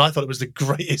year, and I thought it was the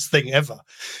greatest thing ever.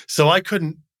 So I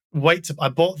couldn't wait I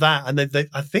bought that, and then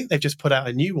I think they've just put out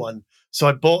a new one. So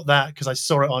I bought that because I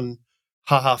saw it on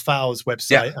Haha Fowl's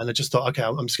website, and I just thought, okay,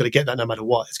 I'm just going to get that no matter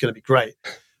what. It's going to be great.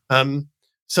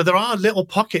 So there are little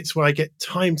pockets where I get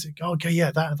time to go, okay,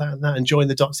 yeah, that, and that, and join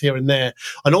the dots here and there.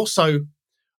 And also,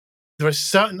 there are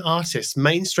certain artists,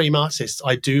 mainstream artists,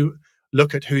 I do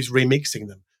look at who's remixing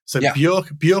them. So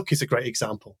Björk is a great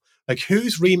example. Like,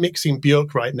 who's remixing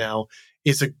Björk right now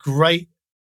is a great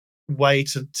way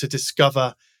to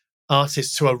discover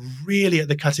artists who are really at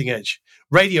the cutting edge.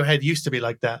 Radiohead used to be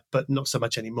like that, but not so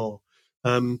much anymore.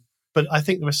 But I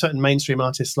think there are certain mainstream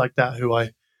artists like that who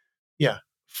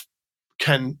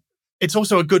it's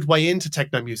also a good way into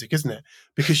techno music, isn't it?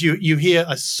 Because you hear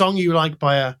a song you like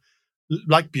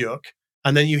like Björk,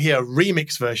 and then you hear a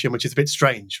remix version, which is a bit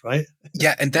strange, right?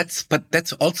 Yeah, and that's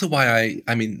also why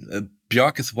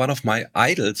Björk is one of my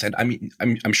idols, and I mean,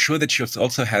 I'm sure that she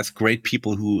also has great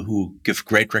people who give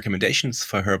great recommendations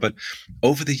for her. But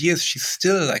over the years, she's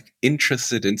still like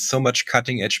interested in so much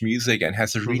cutting edge music and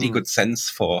has a really good sense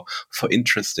for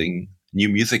interesting new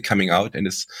music coming out, and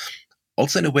is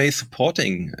also in a way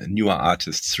supporting newer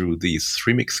artists through these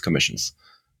remix commissions.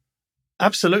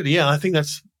 Absolutely, yeah. I think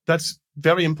that's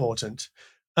very important.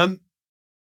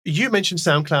 You mentioned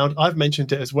SoundCloud. I've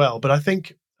mentioned it as well, but I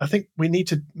think we need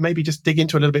to maybe just dig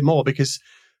into a little bit more, because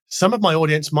some of my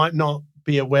audience might not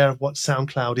be aware of what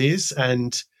SoundCloud is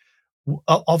and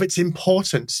of its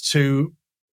importance to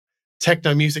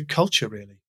techno music culture,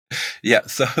 really. Yeah.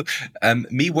 So,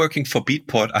 me working for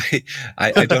Beatport,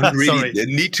 I don't really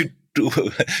need to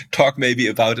talk maybe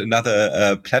about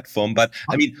another platform, but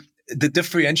I mean, the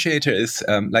differentiator is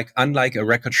like, unlike a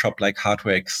record shop like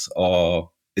Hardwax or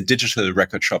a digital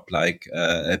record shop like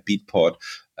Beatport,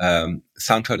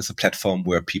 SoundCloud is a platform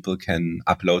where people can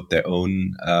upload their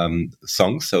own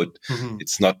songs. So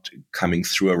it's not coming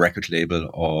through a record label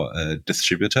or a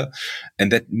distributor. And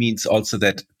that means also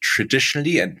that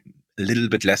traditionally, and a little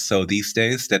bit less so these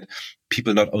days, that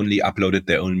people not only uploaded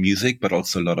their own music, but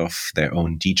also a lot of their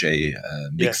own DJ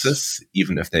mixes,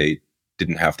 even if they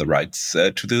didn't have the rights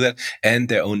to do that, and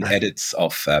their own edits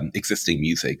of existing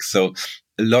music. So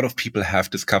a lot of people have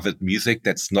discovered music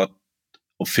that's not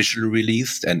officially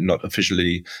released and not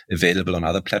officially available on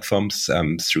other platforms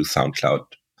through SoundCloud,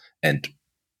 and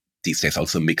these days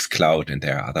also Mixcloud, and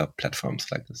there are other platforms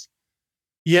like this.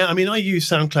 Yeah, I mean, I use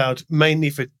SoundCloud mainly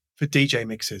for DJ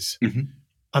mixes.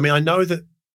 I mean, I know that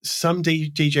some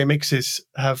DJ mixes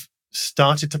have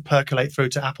started to percolate through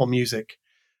to Apple Music,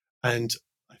 and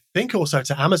I think also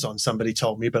to Amazon, somebody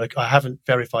told me, but I haven't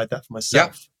verified that for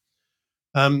myself.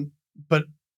 But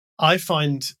I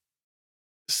find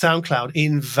SoundCloud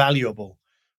invaluable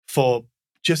for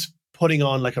just putting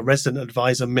on like a Resident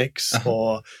Advisor mix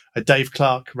or a Dave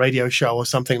Clark radio show or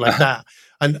something like that.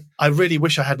 And I really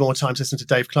wish I had more time to listen to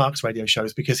Dave Clark's radio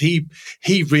shows, because he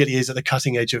really is at the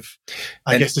cutting edge of,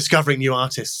 I guess, discovering new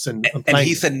artists and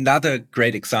he's another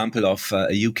great example of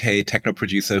a UK techno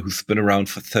producer who's been around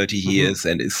for 30 years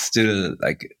and is still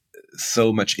like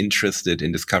so much interested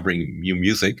in discovering new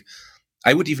music.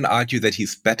 I would even argue that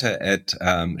he's better at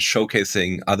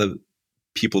showcasing other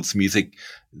people's music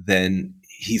than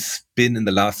he's been in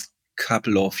the last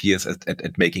couple of years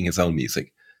at making his own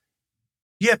music.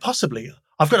 Yeah, possibly.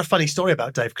 I've got a funny story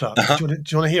about Dave Clark. Do you want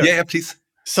to hear it? Yeah, please.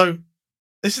 So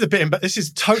this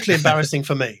is totally embarrassing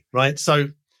for me, right? So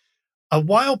a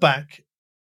while back,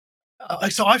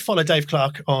 so I follow Dave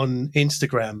Clark on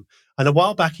Instagram, and a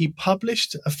while back he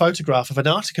published a photograph of an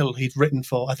article he'd written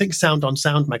for, I think, Sound on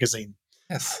Sound magazine.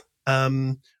 Yes.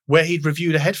 Where he'd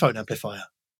reviewed a headphone amplifier.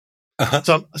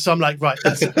 So I'm like, right,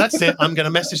 that's it. I'm going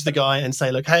to message the guy and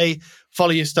say, look, hey,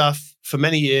 follow your stuff for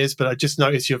many years, but I just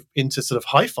noticed you're into sort of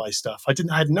hi-fi stuff. I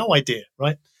had no idea,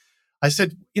 right? I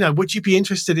said, would you be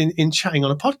interested in chatting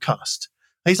on a podcast?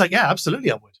 And he's like, yeah,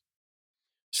 absolutely, I would.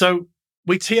 So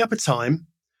we tee up a time,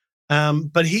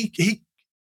 but he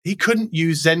couldn't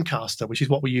use Zencaster, which is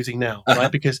what we're using now,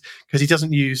 right? Because he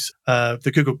doesn't use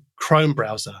the Google Chrome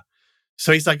browser.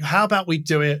 So he's like, how about we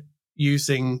do it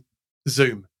using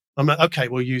Zoom? I'm like, okay,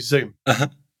 we'll use Zoom.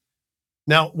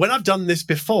 Now, when I've done this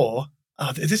before,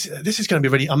 this is going to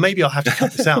be really, maybe I'll have to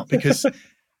cut this out because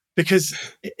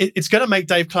it's going to make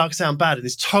Dave Clark sound bad, and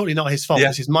it's totally not his fault. Yeah.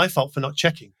 This is my fault for not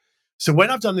checking. So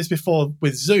when I've done this before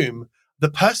with Zoom,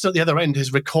 the person at the other end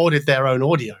has recorded their own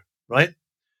audio, right?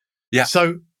 Yeah.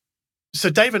 So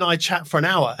Dave and I chat for an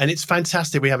hour, and it's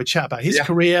fantastic. We have a chat about his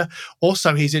career,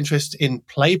 also his interest in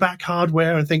playback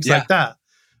hardware and things like that.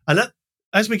 And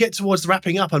as we get towards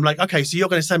wrapping up, I'm like, okay, so you're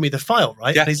going to send me the file,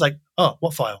 right? Yeah. And he's like, oh,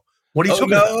 what file? What are you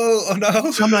talking about? Oh no!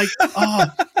 So I'm like,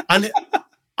 and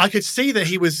I could see that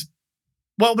he was,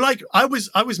 well, like I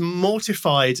was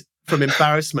mortified from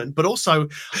embarrassment, but also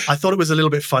I thought it was a little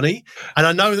bit funny, and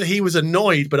I know that he was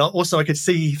annoyed, but also I could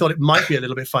see he thought it might be a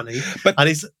little bit funny. And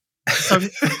he's so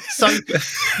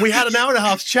we had an hour and a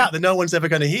half chat that no one's ever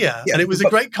going to hear, and it was a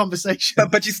great conversation.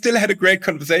 But you still had a great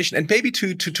conversation, and maybe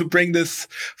to bring this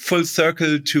full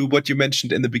circle to what you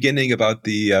mentioned in the beginning about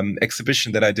the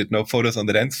exhibition that I did, No Photos on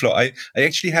the Dance Floor. I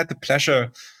actually had the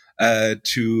pleasure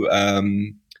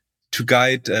to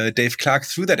guide Dave Clark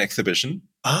through that exhibition.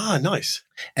 Ah, nice.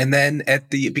 And then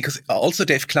because also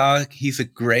Dave Clark, he's a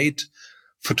great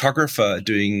photographer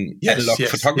doing analog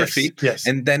photography. Yes.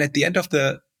 And then at the end of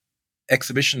the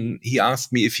exhibition, he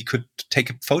asked me if he could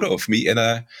take a photo of me, and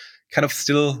I kind of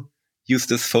still use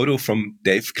this photo from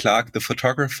Dave Clark, the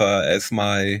photographer, as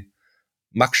my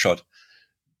mugshot.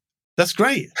 That's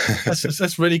great.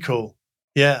 That's really cool.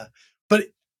 Yeah. But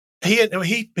he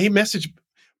messaged,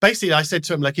 basically I said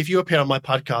to him, like, if you appear on my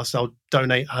podcast, I'll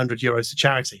donate €100 to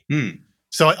charity.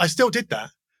 So I still did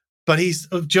that. But he's,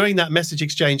 during that message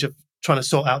exchange of trying to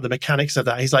sort out the mechanics of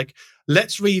that, he's like,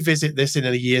 let's revisit this in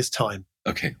a year's time.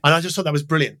 Okay. And I just thought that was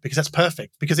brilliant, because that's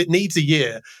perfect, because it needs a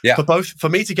year for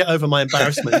me to get over my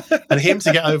embarrassment and him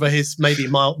to get over his maybe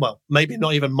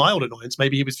not even mild annoyance.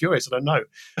 Maybe he was furious. I don't know,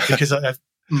 because I've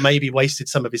maybe wasted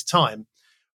some of his time.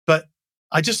 But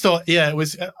I just thought, it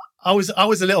was, I was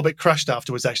a little bit crushed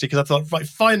afterwards, actually, because I thought, right,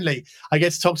 finally I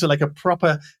get to talk to like a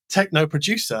proper techno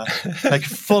producer, like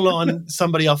full on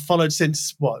somebody I've followed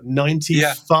since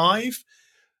 95.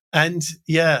 And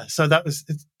so that was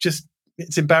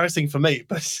it's embarrassing for me,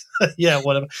 but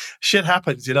whatever. Shit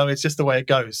happens, it's just the way it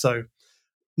goes. So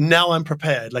now I'm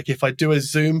prepared. Like if I do a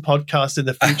Zoom podcast in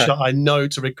the future, I know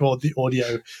to record the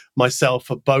audio myself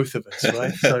for both of us,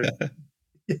 right? So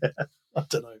I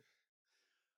don't know.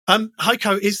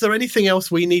 Heiko, is there anything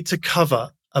else we need to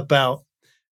cover about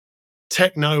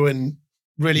techno and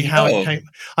really how it came?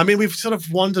 I mean, we've sort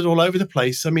of wandered all over the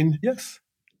place. I mean, yes.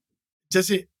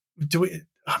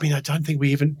 I don't think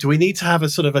do we need to have a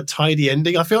sort of a tidy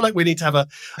ending? I feel like we need to have a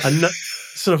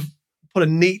sort of put a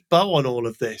neat bow on all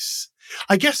of this.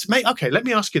 I guess, okay, let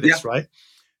me ask you this, right?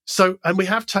 So, and we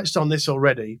have touched on this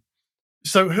already.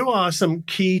 So who are some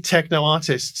key techno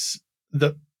artists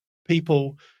that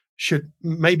people should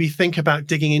maybe think about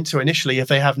digging into initially if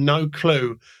they have no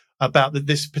clue about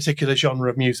this particular genre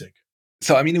of music?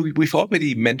 So, I mean, we've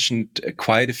already mentioned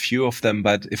quite a few of them,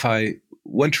 but if I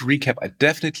want to recap, I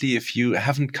definitely, if you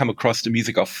haven't come across the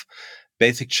music of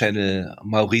Basic Channel,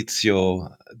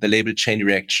 Maurizio, the label Chain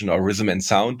Reaction, or Rhythm and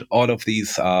Sound, all of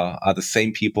these are the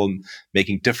same people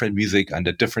making different music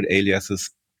under different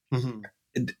aliases.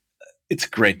 Mm-hmm. It's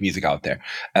great music out there.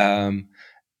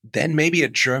 Then maybe a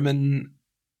German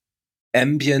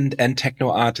ambient and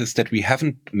techno artist that we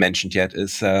haven't mentioned yet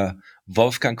is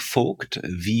Wolfgang Voigt,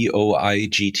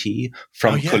 Voigt,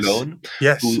 from Cologne,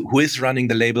 who is running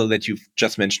the label that you've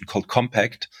just mentioned called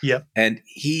Compact. Yeah. And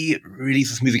he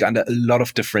releases music under a lot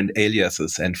of different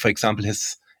aliases. And for example,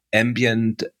 his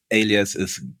ambient alias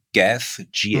is Gas,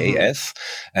 Gas.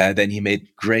 Then he made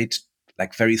great,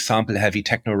 like very sample heavy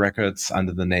techno records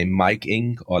under the name Mike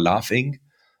Inc. or Love Inc.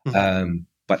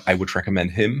 But I would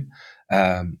recommend him.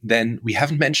 Then we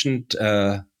haven't mentioned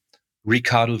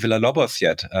Ricardo Villalobos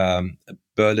yet, a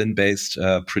Berlin-based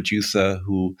producer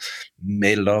who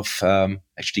made a lot of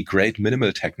actually great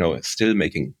minimal techno, still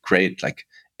making great, like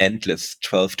endless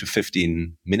 12 to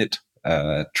 15 minute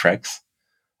tracks.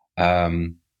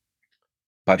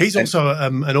 But he's also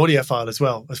an audiophile as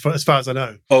well, as far as I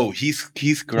know. Oh, he's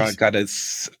got a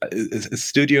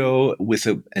studio with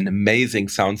an amazing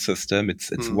sound system.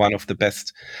 It's one of the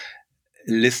best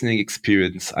listening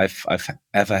experience I've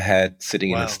ever had,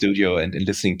 sitting in a studio and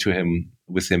listening to him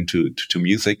to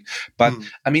music. But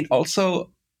I mean,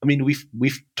 also, I mean,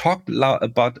 we've talked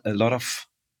about a lot of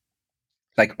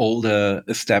like all the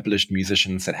established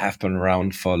musicians that have been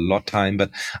around for a lot of time, but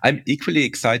I'm equally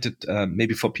excited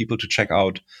maybe for people to check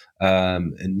out a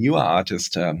newer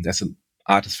artist. There's an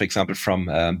artist, for example, from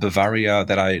Bavaria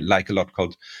that I like a lot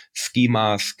called Ski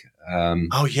Mask.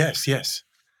 Oh, yes.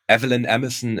 Evelyn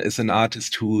Emerson is an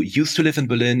artist who used to live in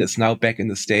Berlin, is now back in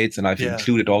the States, and I've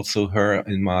included also her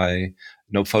in my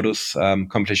No Photos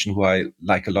compilation, who I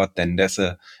like a lot. Then there's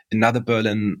another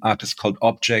Berlin artist called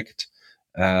Object.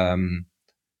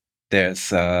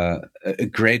 There's a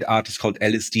great artist called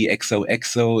LSD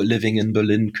XOXO living in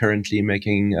Berlin, currently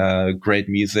making great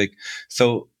music.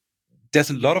 So there's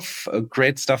a lot of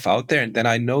great stuff out there. And then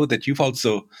I know that you've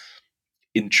also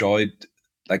enjoyed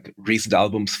like recent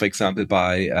albums, for example,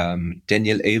 by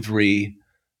Daniel Avery.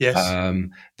 Yes.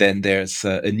 Then there's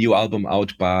a new album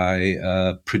out by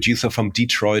a producer from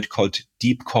Detroit called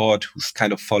Deep Chord, who's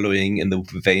kind of following in the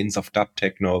veins of dub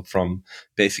techno from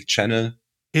Basic Channel.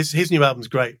 His new album's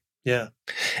great. Yeah.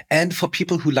 And for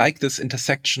people who like this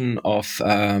intersection of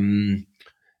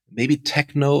maybe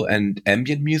techno and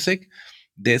ambient music,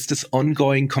 there's this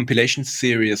ongoing compilation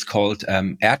series called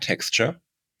Air Texture.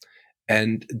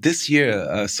 And this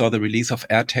year saw the release of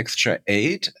Air Texture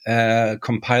 8,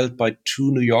 compiled by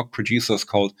two New York producers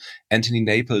called Anthony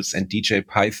Naples and DJ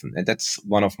Python. And that's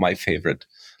one of my favorite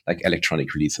like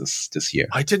electronic releases this year.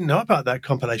 I didn't know about that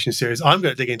compilation series. I'm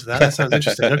going to dig into that. That sounds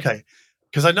interesting. Okay.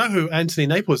 Because I know who Anthony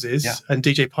Naples is and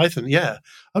DJ Python. Yeah.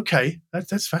 Okay.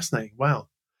 That's fascinating. Wow.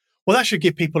 Well, that should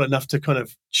give people enough to kind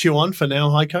of chew on for now,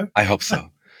 Heiko. I hope so.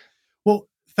 Well,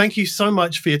 thank you so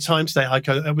much for your time today,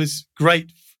 Heiko. It was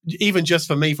great, even just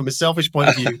for me, from a selfish point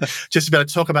of view, just to be able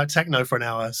to talk about techno for an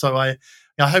hour. So I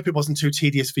hope it wasn't too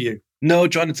tedious for you. No,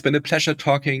 John, it's been a pleasure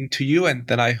talking to you. And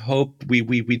then I hope we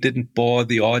didn't bore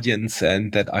the audience,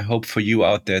 and that I hope for you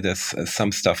out there, there's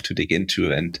some stuff to dig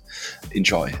into and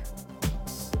enjoy.